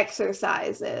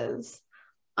exercises.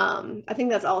 I think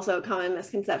that's also a common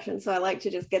misconception. So I like to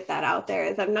just get that out there,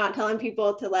 is I'm not telling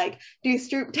people to like do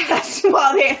Stroop tests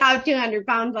while they have 200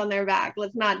 pounds on their back.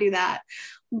 Let's not do that.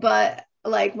 But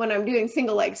like, when I'm doing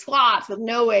single leg squats with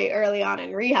no weight early on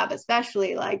in rehab,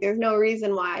 especially, like, there's no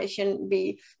reason why I shouldn't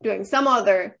be doing some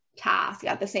other task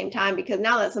at the same time, because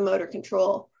now that's a motor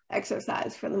control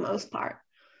exercise for the most part.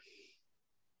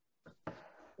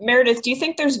 Meredith, do you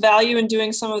think there's value in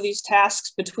doing some of these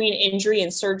tasks between injury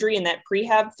and surgery in that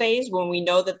prehab phase, when we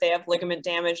know that they have ligament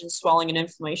damage and swelling and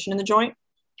inflammation in the joint?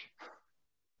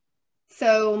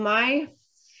 So my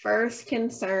first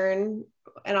concern,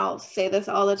 and I'll say this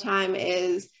all the time,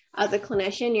 is as a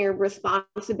clinician, your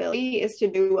responsibility is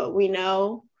to do what we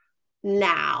know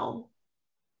now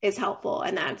is helpful.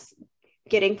 And that's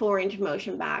getting full range of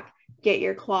motion back, get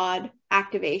your quad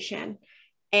activation,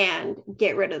 and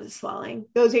get rid of the swelling.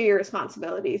 Those are your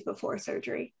responsibilities before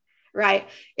surgery. right?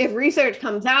 If research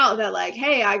comes out that like,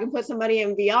 hey, I can put somebody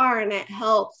in VR and it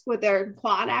helps with their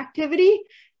quad activity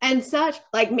and such,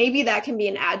 like maybe that can be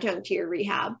an adjunct to your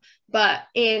rehab. But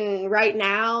in right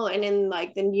now and in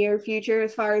like the near future,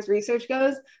 as far as research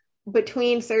goes,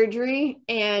 between surgery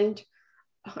and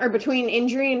or between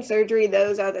injury and surgery,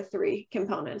 those are the three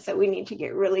components that we need to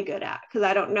get really good at, because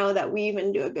I don't know that we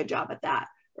even do a good job at that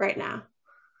right now.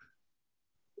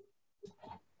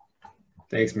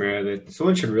 Thanks, Meredith.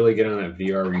 Someone should really get on that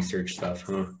VR research stuff,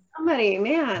 huh? Somebody,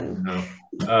 man.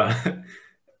 No.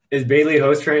 Is Bailey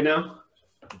host right now?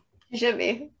 She should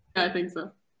be. Yeah, I think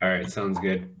so. All right, sounds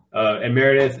good. And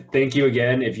Meredith, thank you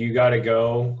again. If you gotta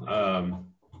go,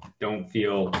 don't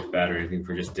feel bad or anything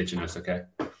for just ditching us, okay?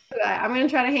 Okay, I'm gonna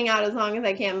try to hang out as long as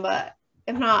I can, but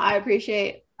if not, I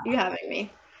appreciate you having me.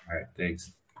 All right,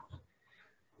 thanks.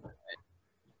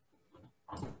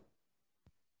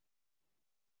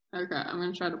 Okay, I'm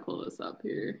gonna try to pull this up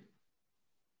here.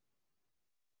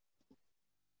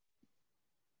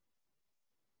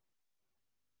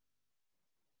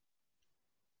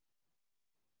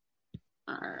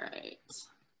 All right.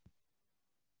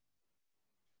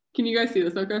 Can you guys see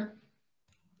this okay?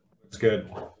 It's good.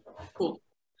 Cool.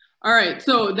 All right,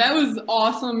 so that was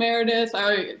awesome, Meredith.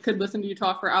 I could listen to you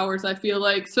talk for hours, I feel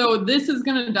like. So this is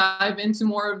gonna dive into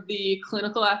more of the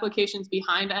clinical applications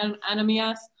behind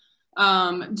NMES.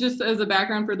 Just as a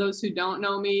background for those who don't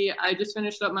know me, I just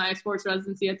finished up my sports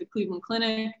residency at the Cleveland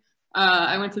Clinic.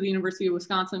 I went to the University of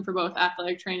Wisconsin for both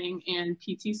athletic training and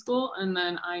PT school, and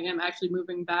then I am actually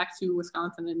moving back to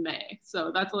Wisconsin in May.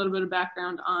 So that's a little bit of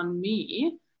background on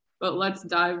me, but let's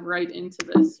dive right into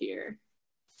this here.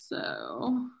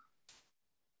 So,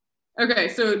 okay,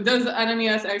 so does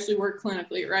NMES actually work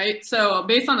clinically, right? So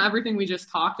based on everything we just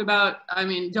talked about, I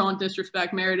mean, don't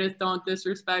disrespect Meredith, don't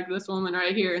disrespect this woman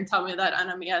right here and tell me that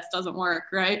NMES doesn't work,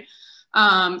 right?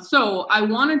 So I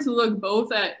wanted to look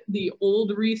both at the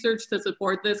old research to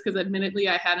support this, because admittedly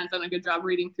I hadn't done a good job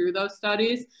reading through those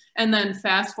studies, and then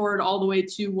fast forward all the way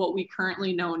to what we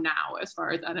currently know now as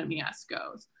far as NMES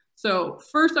goes. So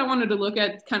first I wanted to look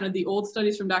at kind of the old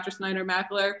studies from Dr.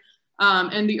 Snyder-Mackler.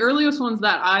 And the earliest ones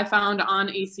that I found on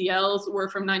ACLs were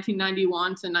from 1991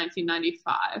 to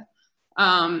 1995.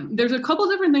 There's a couple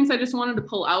different things I just wanted to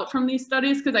pull out from these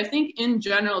studies, because I think in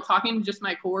general, talking to just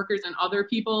my coworkers and other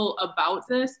people about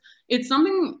this, it's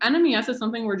something, NMES is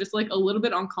something we're just like a little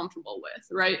bit uncomfortable with,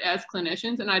 right, as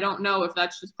clinicians. And I don't know if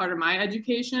that's just part of my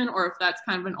education or if that's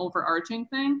kind of an overarching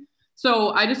thing. So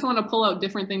I just want to pull out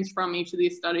different things from each of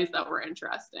these studies that were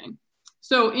interesting.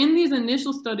 So in these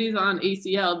initial studies on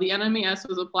ACL, the NMES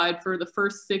was applied for the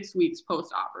first 6 weeks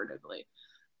post-operatively.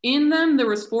 In them, there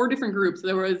was 4 different groups.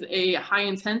 There was a high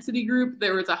intensity group,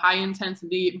 there was a high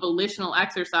intensity volitional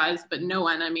exercise, but no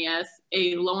NMES,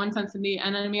 a low intensity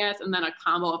NMES, and then a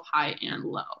combo of high and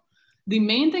low. The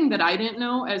main thing that I didn't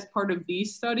know as part of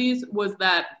these studies was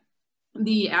that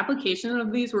the application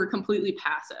of these were completely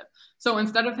passive. So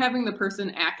instead of having the person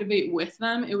activate with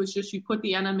them, it was just you put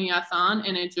the NMES on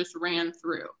and it just ran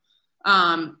through.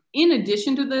 In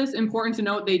addition to this, important to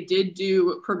note, they did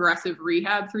do progressive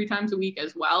rehab 3 times a week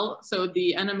as well. So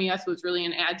the NMES was really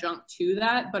an adjunct to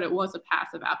that, but it was a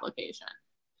passive application.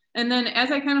 And then as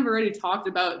I kind of already talked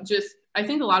about, just I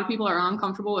think a lot of people are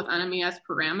uncomfortable with NMES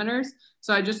parameters.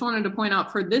 So I just wanted to point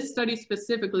out for this study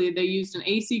specifically, they used an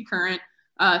AC current,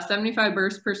 75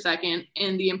 bursts per second.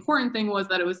 And the important thing was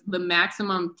that it was the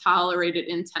maximum tolerated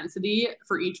intensity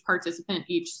for each participant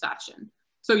each session.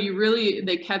 So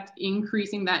they kept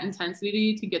increasing that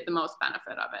intensity to get the most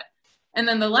benefit of it. And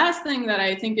then the last thing that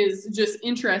I think is just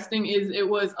interesting is it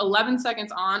was 11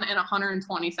 seconds on and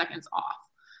 120 seconds off.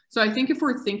 So I think if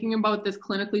we're thinking about this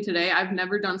clinically today, I've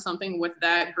never done something with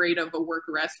that great of a work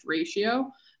rest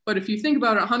ratio. But if you think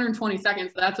about it, 120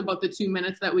 seconds, that's about the 2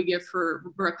 minutes that we give for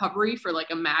recovery for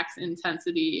like a max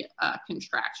intensity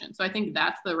contraction. So I think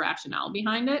that's the rationale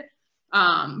behind it,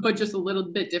 but just a little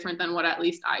bit different than what at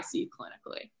least I see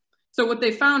clinically. So what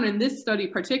they found in this study,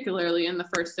 particularly in the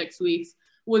first 6 weeks,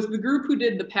 was the group who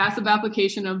did the passive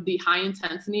application of the high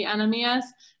intensity NMES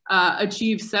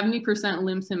achieved 70%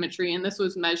 limb symmetry. And this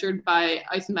was measured by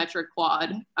isometric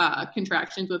quad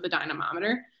contractions with a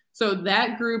dynamometer. So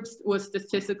that group was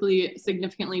statistically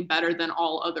significantly better than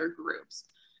all other groups.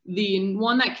 The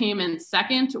one that came in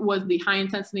second was the high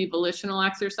intensity volitional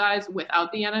exercise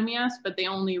without the NMES, but they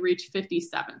only reached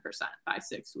 57% by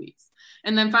 6 weeks.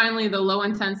 And then finally, the low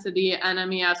intensity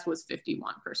NMES was 51%.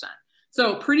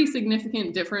 So pretty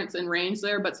significant difference in range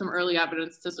there, but some early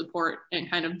evidence to support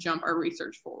and kind of jump our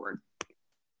research forward.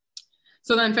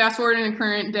 So then fast forwarding to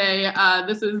current day,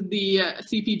 this is the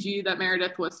CPG that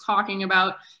Meredith was talking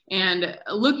about. And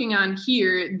looking on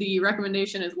here, the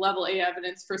recommendation is level A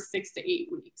evidence for 6 to 8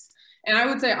 weeks. And I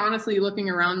would say, honestly, looking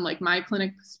around like my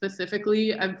clinic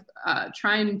specifically, I'm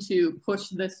trying to push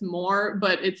this more,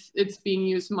 but it's being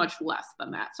used much less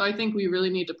than that. So I think we really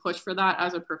need to push for that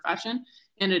as a profession.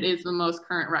 And it is the most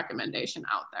current recommendation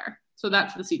out there. So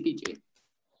that's the CPG.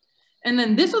 And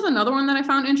then this was another one that I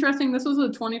found interesting. This was a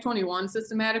 2021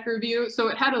 systematic review. So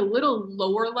it had a little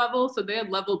lower level. So they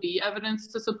had level B evidence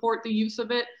to support the use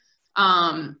of it.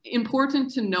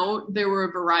 Important to note, there were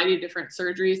a variety of different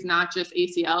surgeries, not just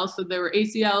ACL. So there were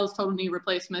ACLs, total knee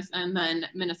replacements, and then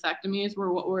meniscectomies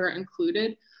were what were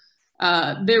included.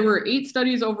 There were 8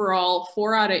 studies overall.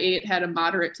 4 out of 8 had a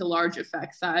moderate to large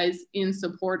effect size in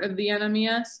support of the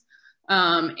NMES.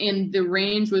 And the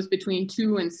range was between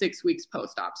 2 and 6 weeks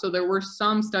post-op. So there were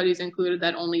some studies included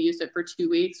that only used it for 2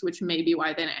 weeks, which may be why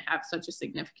they didn't have such a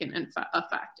significant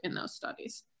effect in those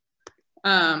studies.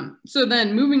 So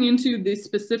then moving into the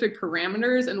specific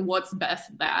parameters and what's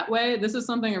best that way, this is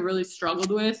something I really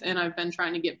struggled with and I've been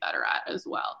trying to get better at as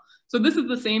well. So this is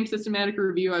the same systematic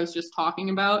review I was just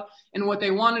talking about. And what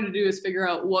they wanted to do is figure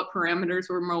out what parameters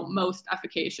were most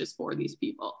efficacious for these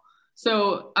people.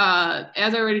 So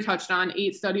as I already touched on,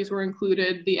 8 studies were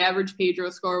included. The average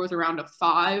Pedro score was around a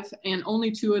 5, and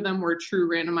only 2 of them were true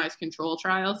randomized control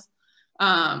trials.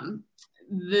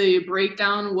 The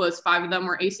breakdown was 5 of them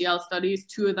were ACL studies,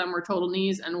 2 of them were total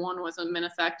knees, and 1 was a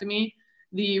meniscectomy.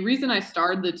 The reason I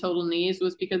starred the total knees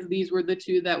was because these were the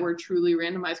 2 that were truly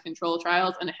randomized control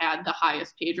trials and had the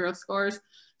highest Pedro scores.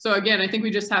 So again, I think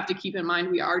we just have to keep in mind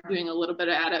we are doing a little bit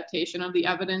of adaptation of the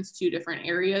evidence to different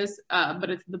areas, but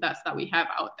it's the best that we have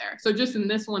out there. So just in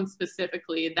this one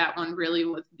specifically, that one really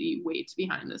was the weight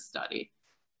behind this study.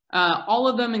 All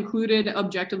of them included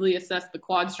objectively assess the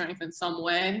quad strength in some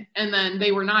way, and then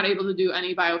they were not able to do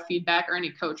any biofeedback or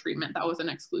any co-treatment. That was an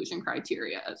exclusion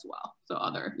criteria as well. So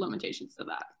other limitations to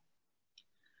that.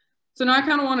 So now I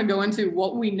kind of want to go into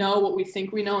what we know, what we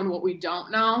think we know, and what we don't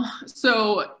know.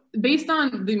 So based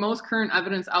on the most current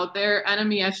evidence out there,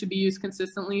 NMES should be used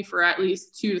consistently for at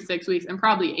least 2 to 6 weeks, and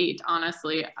probably 8,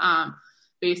 honestly,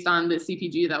 based on the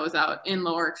CPG that was out in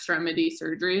lower extremity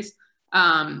surgeries.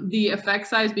 The effect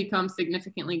size becomes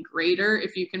significantly greater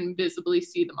if you can visibly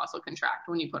see the muscle contract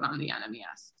when you put on the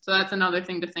NMES. So that's another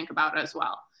thing to think about as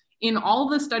well. In all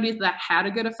the studies that had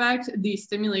a good effect, the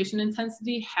stimulation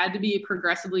intensity had to be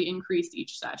progressively increased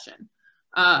each session.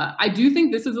 I do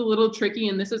think this is a little tricky,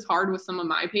 and this is hard with some of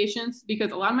my patients,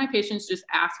 because a lot of my patients just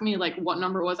ask me like, what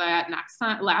number was I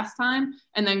at last time,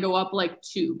 and then go up like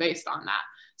 2 based on that.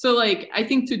 So like, I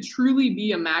think to truly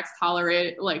be a max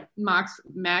tolerable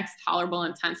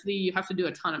intensity, you have to do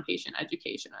a ton of patient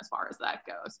education as far as that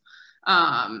goes,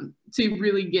 to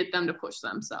really get them to push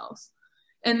themselves.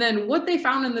 And then what they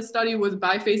found in the study was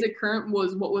biphasic current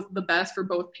was what was the best for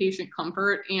both patient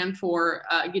comfort and for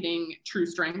getting true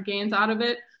strength gains out of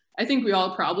it. I think we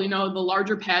all probably know the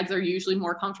larger pads are usually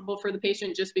more comfortable for the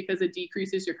patient just because it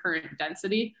decreases your current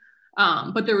density.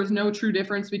 But there was no true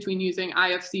difference between using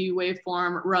IFC,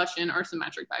 waveform, Russian, or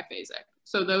symmetric biphasic.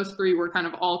 So those 3 were kind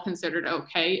of all considered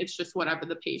okay. It's just whatever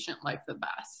the patient liked the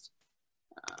best.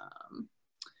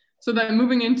 So then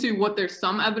moving into what there's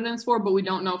some evidence for, but we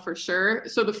don't know for sure.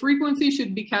 So the frequency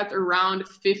should be kept around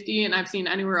 50, and I've seen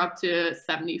anywhere up to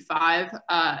 75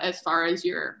 as far as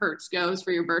your hertz goes for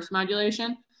your burst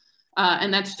modulation.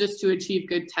 And that's just to achieve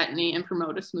good tetany and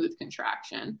promote a smooth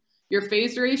contraction. Your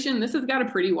phase duration, this has got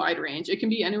a pretty wide range. It can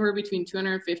be anywhere between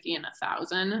 250 and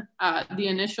 1,000. The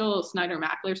initial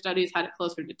Snyder-Mackler studies had it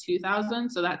closer to 2,000,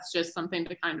 so that's just something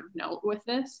to kind of note with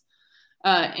this.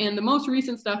 And the most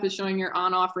recent stuff is showing your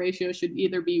on-off ratio should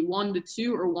either be 1 to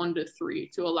 2 or 1 to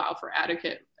 3 to allow for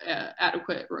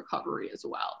adequate recovery as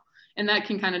well. And that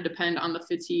can kind of depend on the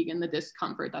fatigue and the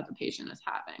discomfort that the patient is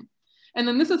having. And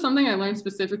then this is something I learned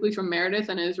specifically from Meredith,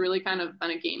 and it has really kind of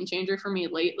been a game changer for me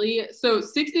lately. So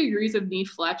 60 degrees of knee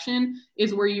flexion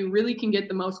is where you really can get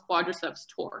the most quadriceps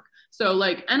torque. So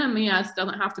like NMES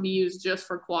doesn't have to be used just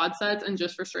for quad sets and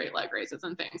just for straight leg raises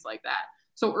and things like that.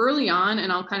 So early on,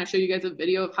 and I'll kind of show you guys a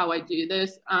video of how I do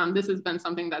this, this has been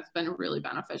something that's been really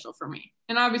beneficial for me.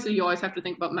 And obviously you always have to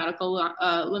think about medical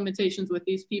limitations with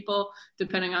these people,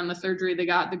 depending on the surgery they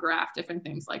got, the graft, different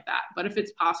things like that. But if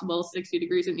it's possible, 60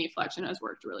 degrees of knee flexion has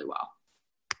worked really well.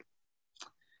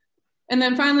 And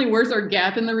then finally, where's our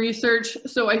gap in the research?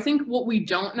 So I think what we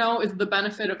don't know is the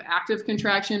benefit of active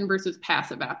contraction versus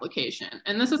passive application.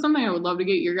 And this is something I would love to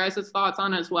get your guys' thoughts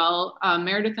on as well.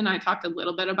 Meredith and I talked a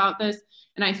little bit about this.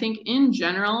 And I think in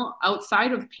general,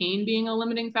 outside of pain being a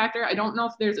limiting factor, I don't know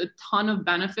if there's a ton of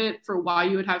benefit for why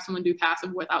you would have someone do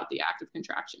passive without the active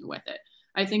contraction with it.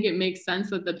 I think it makes sense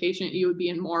that the patient, you would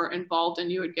be more involved and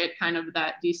you would get kind of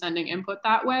that descending input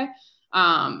that way.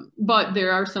 But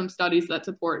there are some studies that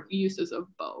support uses of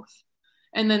both.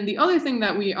 And then the other thing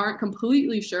that we aren't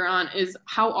completely sure on is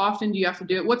how often do you have to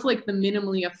do it? What's like the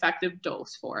minimally effective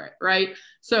dose for it, right?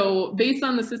 So based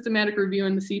on the systematic review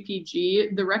in the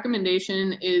CPG, the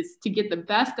recommendation is to get the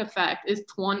best effect is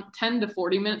 10 to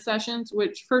 40 minute sessions,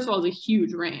 which first of all is a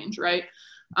huge range, right?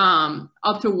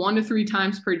 Up to 1 to 3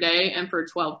 times per day and for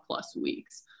 12 plus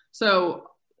weeks. So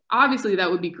obviously that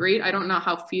would be great. I don't know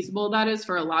how feasible that is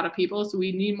for a lot of people. So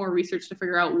we need more research to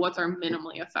figure out what's our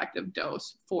minimally effective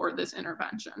dose for this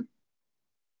intervention.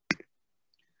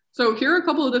 So here are a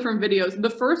couple of different videos. The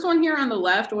first one here on the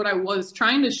left, what I was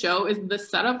trying to show is the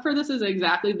setup for this is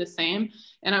exactly the same.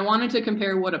 And I wanted to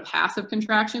compare what a passive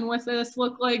contraction with this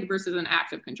look like versus an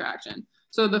active contraction.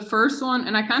 So the first one,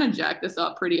 and I kind of jacked this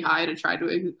up pretty high to try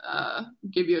to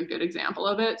give you a good example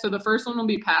of it. So the first one will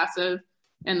be passive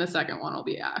and the second one will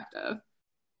be active.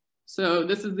 So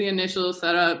this is the initial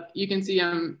setup. You can see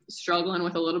I'm struggling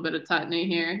with a little bit of tetany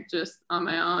here, just on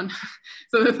my own.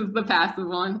 So this is the passive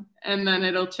one, and then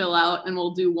it'll chill out and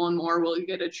we'll do one more. We'll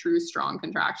get a true strong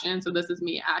contraction. So this is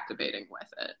me activating with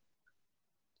it.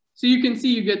 So you can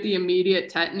see you get the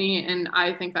immediate tetany, and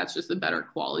I think that's just a better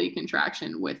quality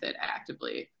contraction with it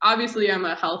actively. Obviously, I'm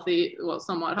a healthy, well,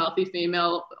 somewhat healthy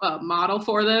female model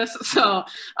for this. So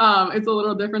it's a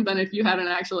little different than if you had an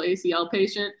actual ACL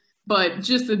patient, but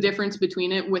just the difference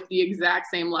between it with the exact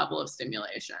same level of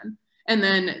stimulation. And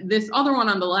then this other one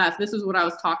on the left, this is what I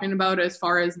was talking about as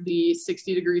far as the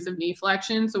 60 degrees of knee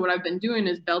flexion. So what I've been doing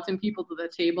is belting people to the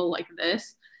table like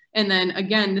this. And then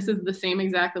again, this is the same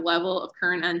exact level of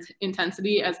current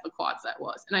intensity as the quad set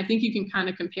was. And I think you can kind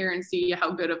of compare and see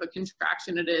how good of a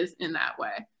contraction it is in that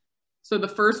way. So the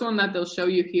first one that they'll show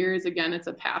you here is, again, it's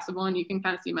a passive one. You can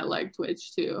kind of see my leg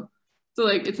twitch too. So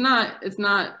like, it's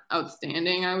not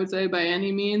outstanding, I would say, by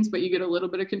any means, but you get a little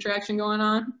bit of contraction going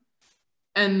on.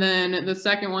 And then the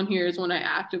second one here is when I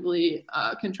actively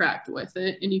contract with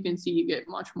it, and you can see you get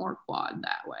much more quad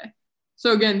that way.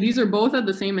 So again, these are both at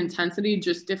the same intensity,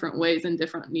 just different ways and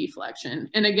different knee flexion.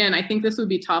 And again, I think this would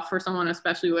be tough for someone,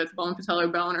 especially with bone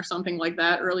patellar bone or something like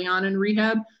that early on in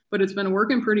rehab, but it's been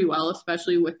working pretty well,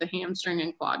 especially with the hamstring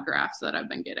and quad grafts that I've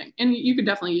been getting. And you could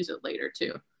definitely use it later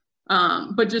too,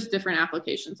 but just different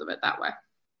applications of it that way.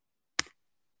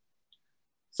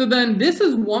 So then this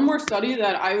is one more study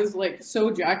that I was like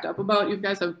so jacked up about. You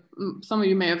guys have, some of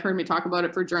you may have heard me talk about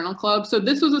it for Journal Club. So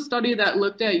this was a study that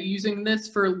looked at using this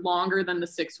for longer than the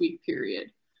 6-week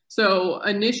period. So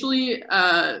initially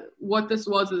what this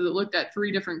was is it looked at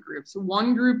 3 different groups.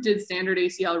 One group did standard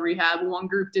ACL rehab. One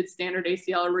group did standard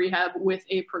ACL rehab with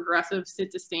a progressive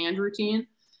sit to stand routine.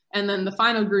 And then the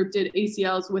final group did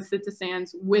ACLs with sit to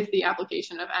stands with the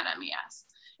application of NMES.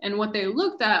 And what they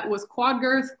looked at was quad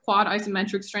girth, quad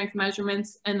isometric strength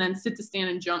measurements, and then sit to stand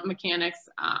and jump mechanics,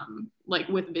 like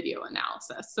with video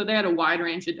analysis. So they had a wide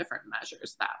range of different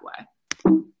measures that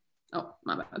way. Oh,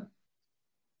 my bad.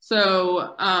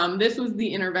 So this was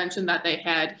the intervention that they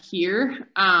had here.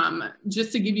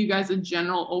 Just to give you guys a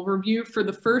general overview, for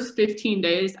the first 15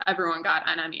 days, everyone got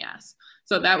NMES.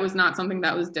 So that was not something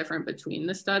that was different between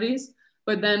the studies.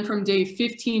 But then from day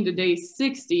 15 to day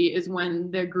 60 is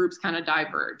when the groups kind of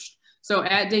diverged. So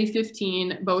at day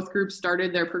 15, both groups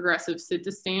started their progressive sit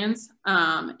to stands.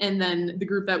 And then the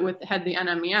group that had the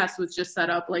NMES was just set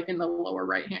up like in the lower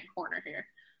right-hand corner here.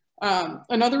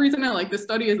 Another reason I like this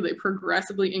study is they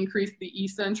progressively increased the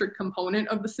eccentric component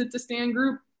of the sit to stand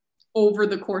group over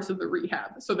the course of the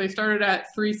rehab. So they started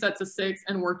at 3 sets of 6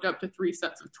 and worked up to 3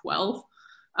 sets of 12.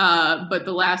 But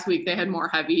the last week they had more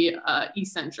heavy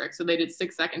eccentric. So they did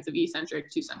 6 seconds of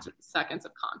eccentric, 2 seconds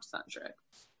of concentric.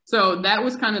 So that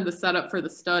was kind of the setup for the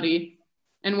study.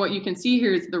 And what you can see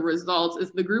here is the results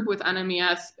is the group with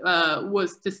NMES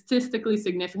was statistically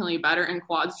significantly better in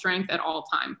quad strength at all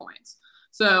time points.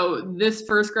 So this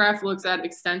first graph looks at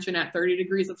extension at 30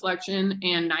 degrees of flexion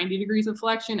and 90 degrees of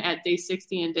flexion at day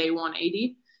 60 and day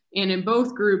 180. And in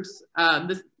both groups,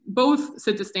 both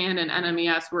sit to stand and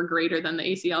NMES were greater than the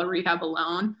ACL rehab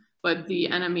alone, but the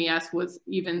NMES was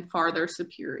even farther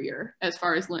superior as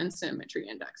far as limb symmetry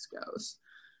index goes.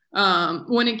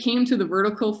 When it came to the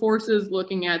vertical forces,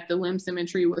 looking at the limb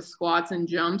symmetry with squats and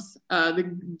jumps,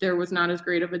 there was not as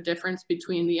great of a difference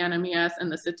between the NMES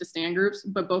and the sit-to-stand groups,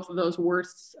 but both of those were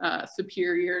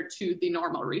superior to the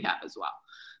normal rehab as well.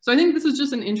 So I think this is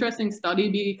just an interesting study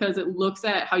because it looks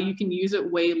at how you can use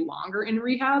it way longer in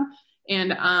rehab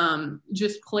and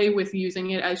just play with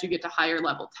using it as you get to higher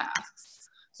level tasks.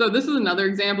 So this is another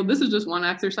example. This is just one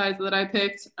exercise that I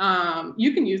picked.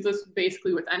 You can use this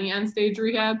basically with any end stage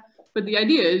rehab, but the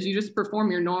idea is you just perform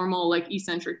your normal like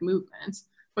eccentric movements,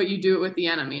 but you do it with the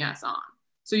NMES on.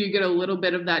 So you get a little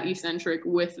bit of that eccentric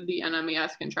with the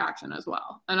NMES contraction as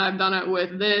well. And I've done it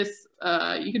with this.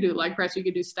 You could do leg press, you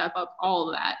could do step up, all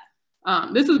of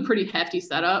that. This is a pretty hefty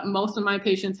setup. Most of my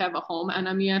patients have a home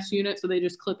NMES unit, so they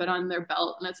just clip it on their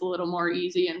belt and it's a little more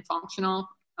easy and functional.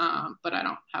 But I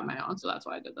don't have my own, so that's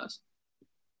why I did this.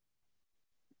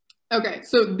 Okay,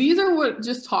 so these are what,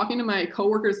 just talking to my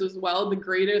coworkers as well, the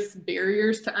greatest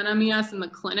barriers to NMES in the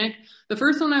clinic. The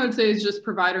first one I would say is just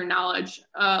provider knowledge.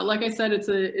 Like I said, it's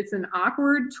an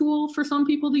awkward tool for some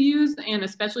people to use, and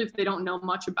especially if they don't know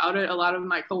much about it, a lot of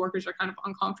my coworkers are kind of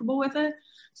uncomfortable with it.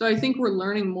 So I think we're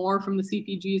learning more from the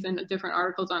CPGs and the different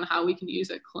articles on how we can use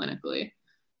it clinically.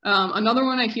 Another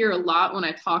one I hear a lot when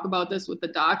I talk about this with the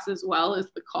docs as well is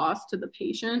the cost to the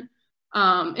patient.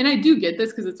 And I do get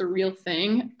this because it's a real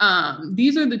thing.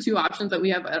 These are the two options that we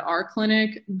have at our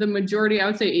clinic. The majority, I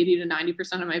would say 80 to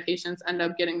 90% of my patients end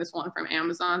up getting this one from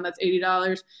Amazon. That's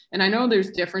 $80. And I know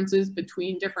there's differences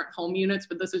between different home units,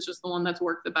 but this is just the one that's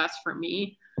worked the best for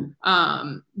me.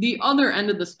 The other end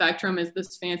of the spectrum is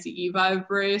this fancy eVive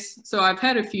brace. So I've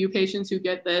had a few patients who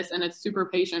get this and it's super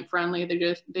patient friendly.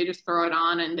 They just throw it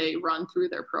on and they run through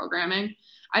their programming.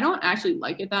 I don't actually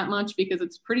like it that much because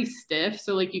it's pretty stiff.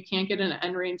 So like you can't get an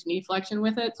end range knee flexion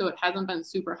with it. So it hasn't been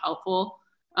super helpful.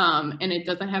 And it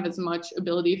doesn't have as much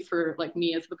ability for like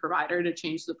me as the provider to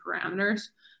change the parameters.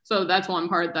 So that's one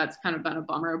part that's kind of been a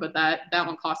bummer, but that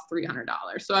one costs $300.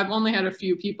 So I've only had a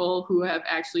few people who have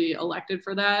actually elected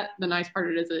for that. The nice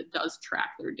part is it does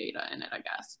track their data in it, I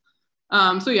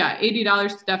guess. So yeah, $80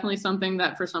 is definitely something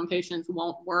that for some patients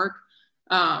won't work.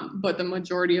 But the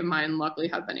majority of mine luckily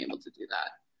have been able to do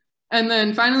that. And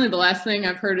then finally, the last thing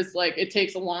I've heard is like, it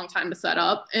takes a long time to set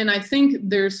up. And I think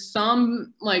there's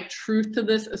some like truth to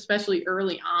this, especially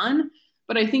early on,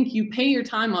 but I think you pay your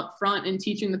time up front in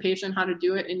teaching the patient how to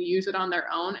do it and use it on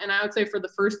their own. And I would say for the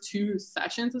first 2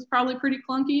 sessions, it's probably pretty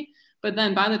clunky, but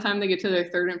then by the time they get to their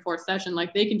 3rd and 4th session,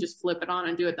 like they can just flip it on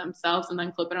and do it themselves and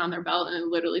then clip it on their belt. And it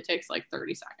literally takes like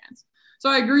 30 seconds. So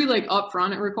I agree, like up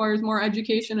front, it requires more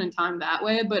education and time that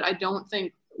way, but I don't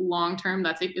think long-term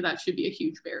that should be a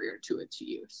huge barrier to its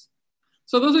use.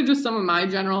 So those are just some of my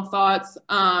general thoughts.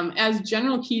 As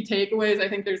general key takeaways, I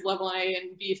think there's level A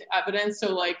and B evidence.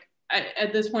 So like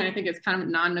at this point, I think it's kind of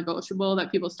non-negotiable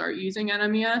that people start using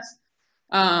NMES.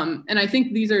 And I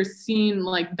think these are seen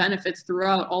like benefits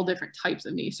throughout all different types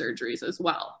of knee surgeries as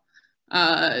well.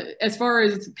 As far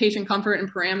as patient comfort and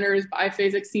parameters,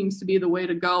 biphasic seems to be the way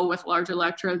to go with large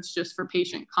electrodes just for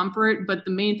patient comfort. But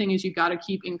the main thing is you got to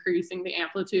keep increasing the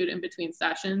amplitude in between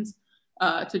sessions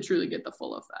to truly get the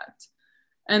full effect.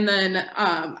 And then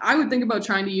I would think about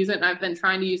trying to use it, and I've been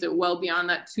trying to use it well beyond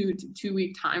that 2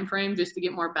 week time frame just to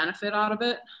get more benefit out of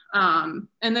it. And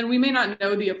then we may not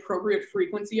know the appropriate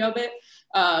frequency of it,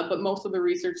 but most of the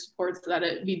research supports that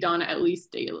it be done at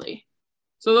least daily.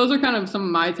 So those are kind of some of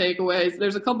my takeaways.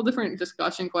 There's a couple different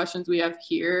discussion questions we have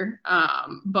here,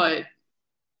 but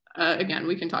again,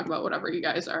 we can talk about whatever you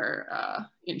guys are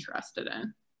interested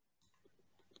in.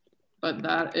 But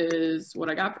that is what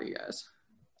I got for you guys.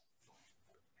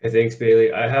 Hey, thanks,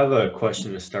 Bailey. I have a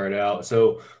question to start out.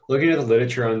 So looking at the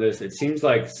literature on this, it seems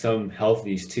like some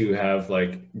healthies too have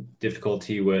like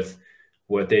difficulty with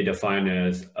what they define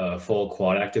as full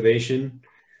quad activation.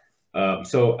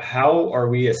 So how are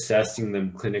we assessing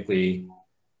them clinically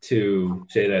to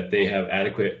say that they have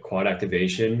adequate quad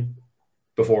activation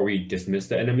before we dismiss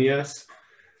the NMES?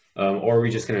 Or are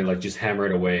we just going to like just hammer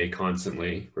it away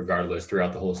constantly, regardless,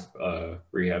 throughout the whole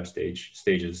rehab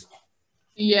stages?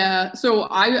 Yeah, so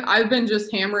I've been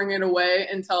just hammering it away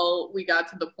until we got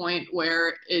to the point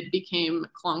where it became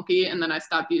clunky, and then I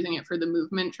stopped using it for the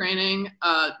movement training.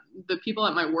 The people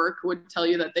at my work would tell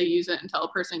you that they use it until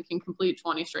a person can complete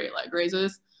 20 straight leg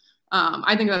raises.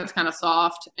 I think that's kind of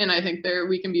soft, and I think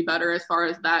we can be better as far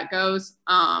as that goes.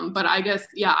 But I guess,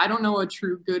 yeah, I don't know a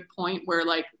true good point where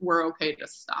like we're okay to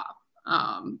stop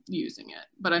using it,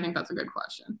 but I think that's a good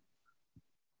question.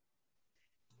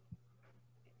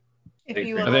 If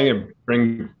you I think it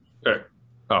brings.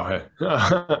 Oh, hey.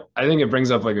 I think it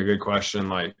brings up like a good question.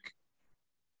 Like,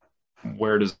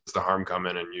 where does the harm come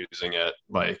in using it,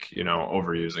 like,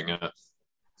 overusing it?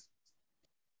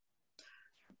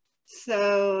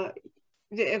 So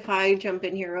if I jump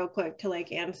in here real quick to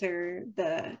like answer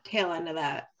the tail end of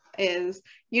that, is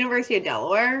University of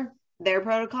Delaware, their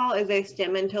protocol is they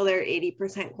stim until they're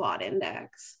 80% quad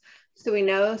index. So we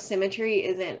know symmetry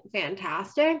isn't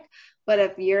fantastic, but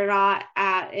if you're not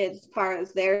at, as far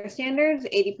as their standards,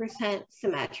 80%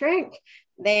 symmetric,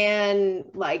 then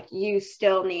like you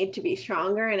still need to be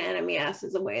stronger, and NMES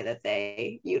is a way that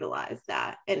they utilize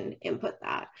that and input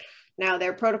that. Now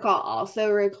their protocol also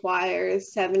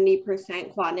requires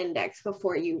 70% quad index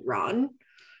before you run.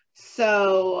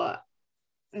 So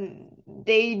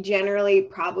they generally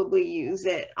probably use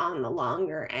it on the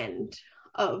longer end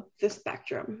of the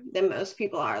spectrum than most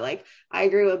people are. Like, I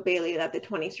agree with Bailey that the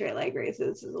 20 straight leg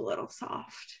raises is a little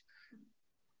soft.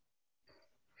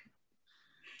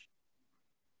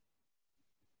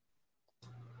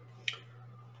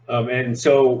 And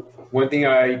so one thing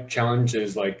I challenge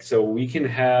is like, so we can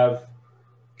have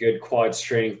good quad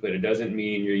strength, but it doesn't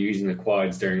mean you're using the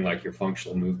quads during like your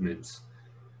functional movements.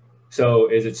 So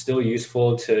is it still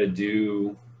useful to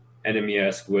do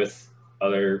NMES with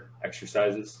other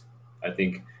exercises? I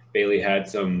think Bailey had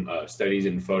some studies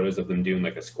and photos of them doing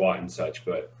like a squat and such,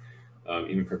 but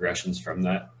even progressions from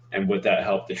that. And would that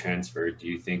help the transfer, do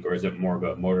you think, or is it more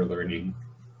about motor learning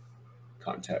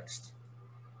context?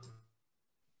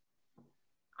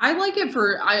 I like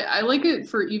it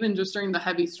for even just during the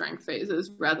heavy strength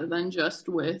phases rather than just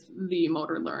with the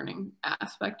motor learning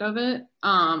aspect of it.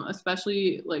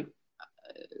 Especially like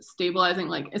stabilizing,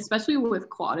 like especially with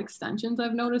quad extensions,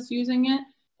 I've noticed using it.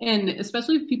 And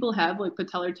especially if people have like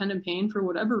patellar tendon pain for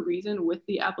whatever reason with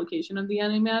the application of the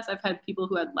NMES, I've had people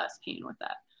who had less pain with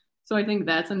that. So I think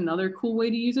that's another cool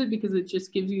way to use it, because it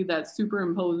just gives you that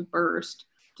superimposed burst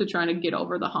to try to get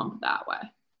over the hump that way.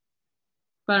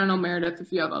 But I don't know, Meredith,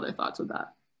 if you have other thoughts with that.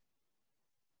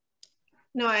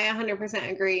 No, I 100%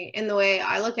 agree. And the way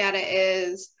I look at it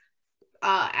is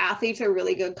athletes are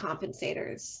really good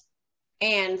compensators.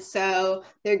 And so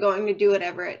they're going to do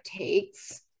whatever it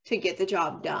takes to get the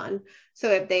job done. So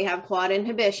if they have quad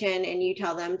inhibition and you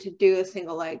tell them to do a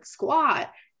single leg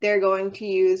squat, they're going to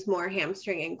use more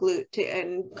hamstring and glute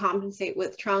and compensate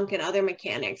with trunk and other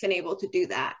mechanics and able to do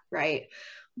that, right?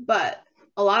 But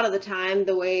a lot of the time,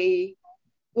 the way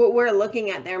we're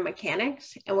looking at their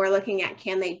mechanics and we're looking at,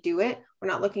 can they do it? We're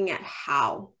not looking at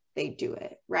how they do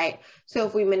it, right? So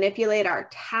if we manipulate our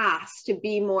tasks to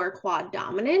be more quad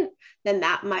dominant, then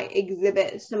that might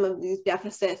exhibit some of these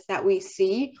deficits that we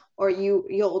see, or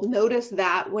you'll notice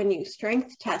that when you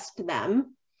strength test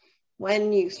them,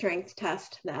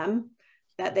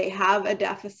 that they have a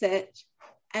deficit,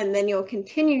 and then you'll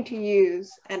continue to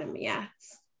use NMES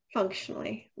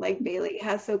functionally, like Bailey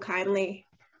has so kindly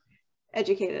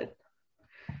educated.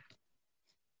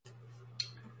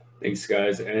 Thanks,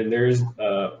 guys. And there's,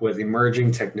 with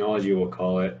emerging technology, we'll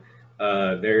call it,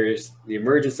 there's the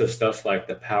emergence of stuff like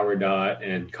the Power Dot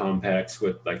and Complex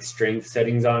with like strength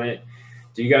settings on it.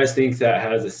 Do you guys think that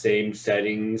has the same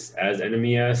settings as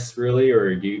NMES really, or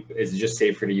is it just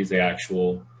safer to use the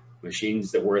actual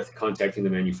machines that worth contacting the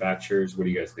manufacturers? What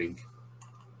do you guys think?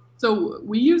 So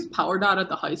we use Power Dot at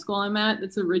the high school I'm at.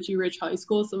 It's a Richie Rich high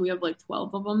school, so we have like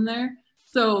 12 of them there.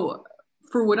 So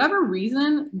for whatever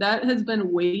reason, that has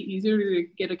been way easier to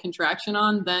get a contraction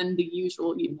on than the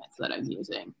usual units that I'm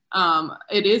using.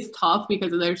 It is tough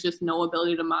because there's just no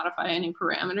ability to modify any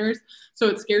parameters. So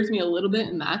it scares me a little bit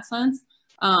in that sense.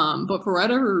 But for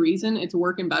whatever reason, it's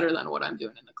working better than what I'm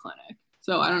doing in the clinic.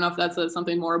 So I don't know if that says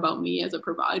something more about me as a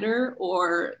provider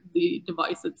or the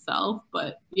device itself,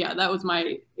 but yeah, that was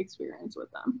my experience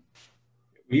with them.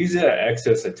 We use it at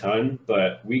Exos a ton,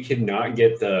 but we cannot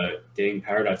get the dang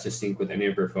Power Dots to sync with any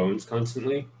of our phones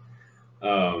constantly.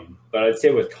 But I'd say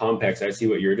with Complex, I see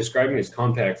what you're describing as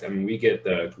Complex. I mean, we get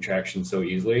the contraction so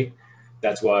easily.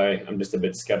 That's why I'm just a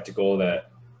bit skeptical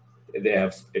that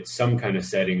it's some kind of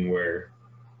setting where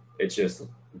it's just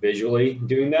visually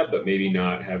doing that, but maybe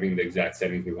not having the exact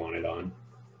settings we want it on.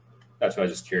 That's why I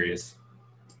was just curious.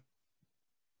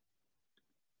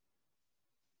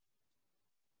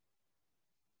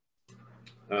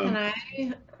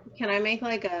 Can I make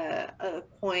like a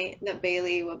point that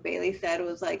what Bailey said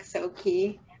was like so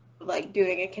key, like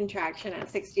doing a contraction at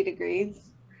 60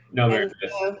 degrees? No, Meredith,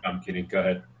 I'm kidding. Go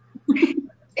ahead.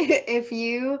 If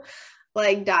you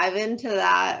like dive into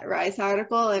that Rice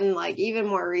article and like even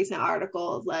more recent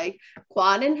articles, like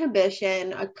quad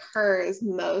inhibition occurs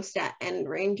most at end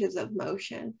ranges of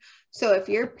motion. So if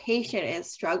your patient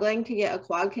is struggling to get a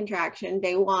quad contraction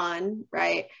day one,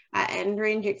 right, at end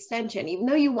range extension, even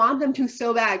though you want them to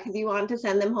so bad because you want to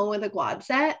send them home with a quad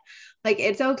set, like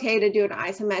it's okay to do an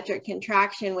isometric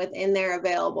contraction within their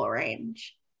available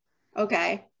range.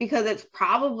 Okay, because it's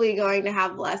probably going to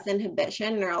have less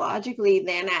inhibition neurologically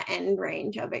than at end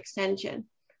range of extension.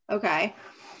 Okay,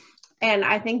 and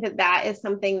I think that that is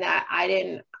something that I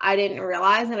didn't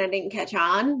realize and I didn't catch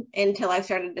on until I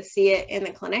started to see it in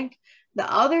the clinic. The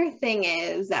other thing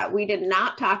is that we did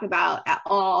not talk about at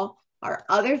all are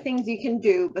other things you can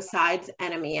do besides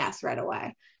NMES right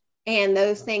away. And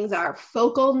those things are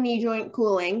focal knee joint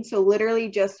cooling, so literally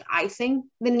just icing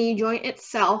the knee joint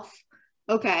itself.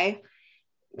 Okay,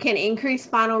 can increase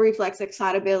spinal reflex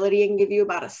excitability and give you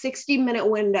about a 60-minute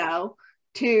window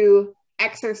to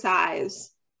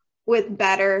exercise with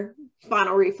better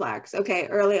spinal reflex, okay,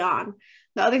 early on.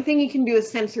 The other thing you can do is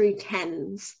sensory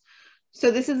TENS. So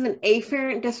this is an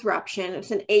afferent disruption.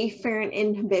 It's an afferent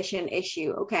inhibition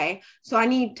issue, okay? So I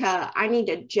need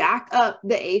to jack up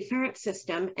the afferent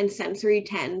system, and sensory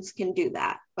TENS can do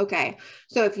that, okay?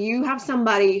 So if you have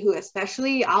somebody who,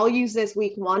 especially, I'll use this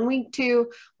week 1, week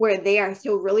 2, where they are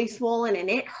still really swollen and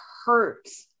it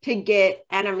hurts to get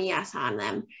NMES on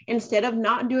them. Instead of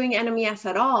not doing NMES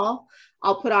at all,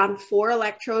 I'll put on 4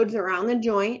 electrodes around the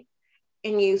joint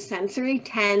and use sensory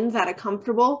TENS at a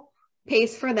comfortable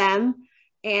pace for them,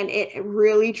 and it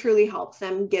really truly helps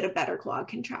them get a better quad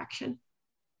contraction.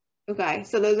 Okay,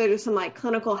 so those are just some like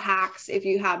clinical hacks if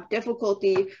you have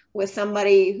difficulty with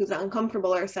somebody who's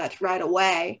uncomfortable or such right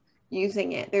away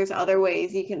using it. There's other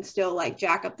ways you can still like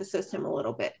jack up the system a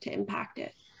little bit to impact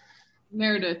it.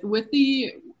 Meredith, with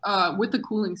the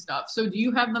cooling stuff, so do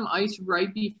you have them ice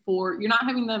right before? You're not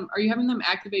having them, are you having them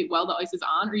activate while the ice is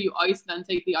on, or you ice then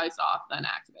take the ice off then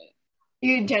activate?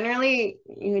 You generally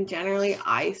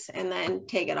ice and then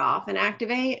take it off and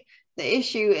activate. The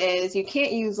issue is you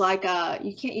can't use like a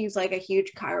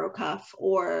huge chiro cuff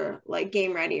or like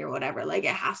Game Ready or whatever. Like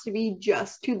it has to be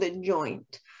just to the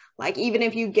joint. Like even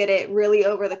if you get it really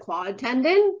over the quad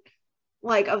tendon,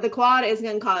 like of the quad, is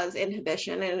going to cause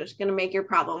inhibition and it's going to make your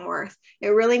problem worse. It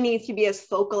really needs to be as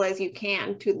focal as you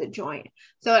can to the joint.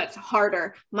 So it's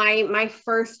harder. My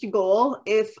first goal,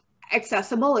 if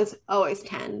accessible, is always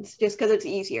TENS, just because it's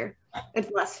easier. It's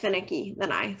less finicky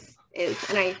than ice is.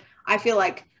 And I feel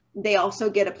like they also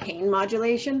get a pain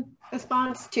modulation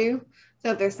response too.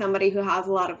 So if there's somebody who has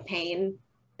a lot of pain,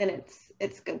 then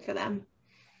it's good for them.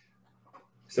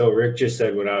 So Rick just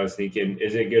said what I was thinking.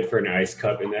 Is it good for an ice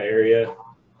cup in that area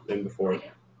than before?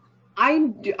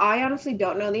 I honestly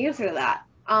don't know the answer to that.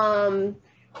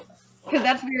 Because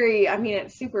that's very, I mean,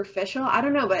 it's superficial. I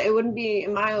don't know, but it wouldn't be,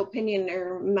 in my opinion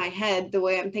or my head, the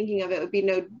way I'm thinking of it would be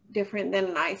no different than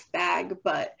an ice bag.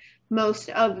 But most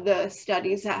of the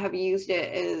studies that have used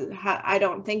it I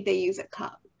don't think they use a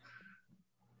cup.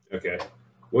 Okay.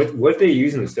 What they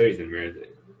use in the studies in Meredith?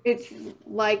 It's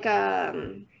like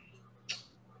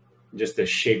just a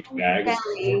shaped bag.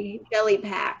 Jelly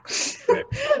packs. Okay.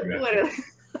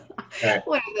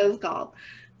 What are those called?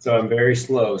 So I'm very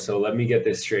slow. So let me get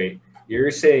this straight.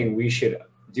 You're saying we should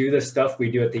do the stuff we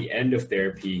do at the end of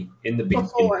therapy in the beginning?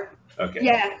 Before. Okay.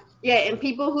 Yeah. And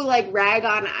people who like rag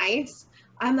on ice,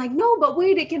 I'm like, no, but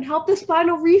wait, it can help the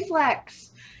spinal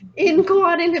reflex in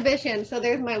quad inhibition. So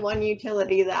there's my one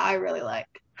utility that I really like.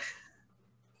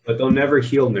 But they'll never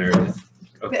heal, Meredith.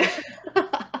 Okay.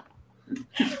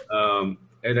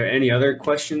 Are there any other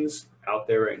questions out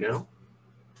there right now?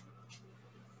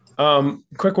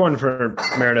 Quick one for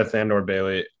Meredith and or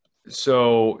Bailey.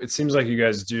 So it seems like you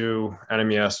guys do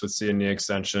NMES with C and knee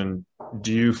extension.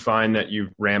 Do you find that you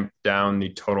ramp down the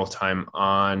total time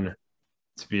on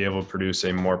to be able to produce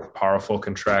a more powerful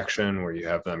contraction where you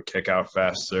have them kick out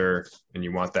faster and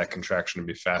you want that contraction to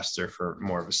be faster for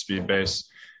more of a speed base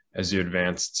as you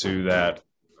advance to that,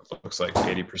 looks like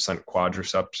 80%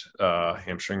 quadriceps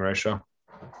hamstring ratio?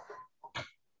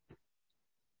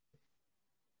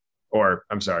 Or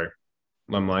I'm sorry,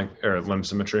 limb length or limb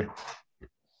symmetry.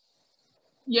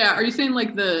 Yeah, are you saying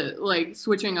like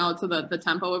switching out so that the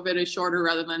tempo of it is shorter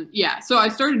rather than, yeah. So I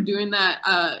started doing that.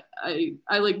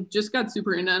 I like just got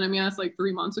super into NMES like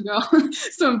 3 months ago.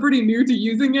 So I'm pretty new to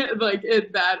using it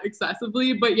that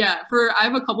excessively. But yeah, I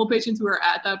have a couple patients who are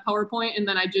at that PowerPoint, and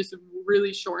then I just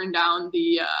really shortened down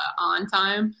the on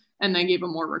time and then gave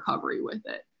them more recovery with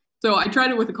it. So I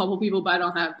tried it with a couple people, but I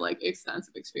don't have like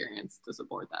extensive experience to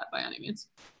support that by any means.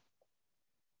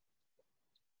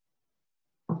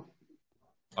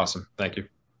 Awesome. Thank you.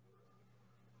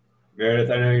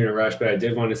 Meredith, I know you're in a rush, but I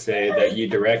did want to say that you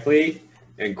directly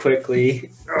and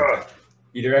quickly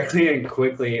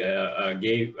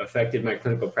affected my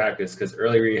clinical practice, because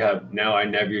early rehab, now I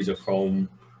never use a foam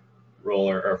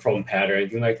roller or foam pad or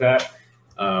anything like that.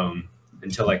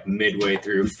 Until like midway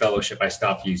through fellowship, I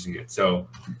stopped using it. So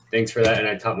thanks for that. And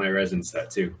I taught my residents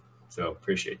that too. So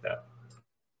appreciate that.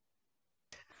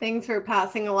 Thanks for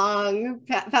passing along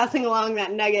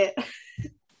that nugget.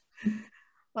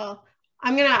 Well,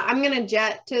 I'm gonna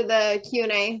jet to the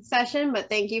Q&A session, but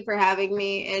thank you for having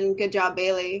me, and good job,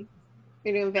 Bailey.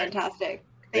 You're doing fantastic.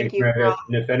 Thank you. Meredith.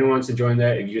 And if anyone wants to join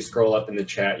that, if you just scroll up in the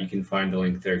chat, you can find the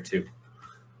link there too.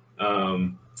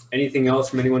 Anything else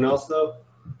from anyone else though?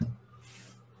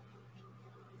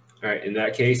 All right, in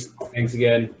that case, thanks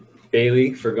again,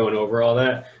 Bailey, for going over all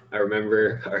that. I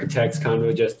remember our text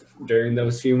convo just during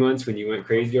those few months when you went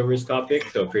crazy over this topic.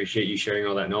 So appreciate you sharing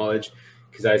all that knowledge,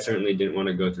 because I certainly didn't want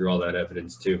to go through all that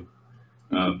evidence too.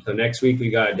 So next week we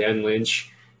got Dan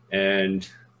Lynch and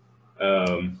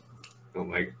Drew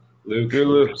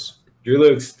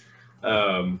Lukes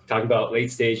talking about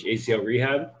late stage ACL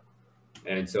rehab.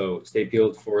 And so stay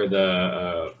peeled for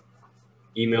the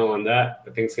email on that.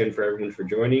 But thanks again for everyone for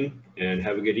joining, and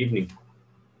have a good evening.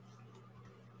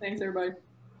 Thanks, everybody.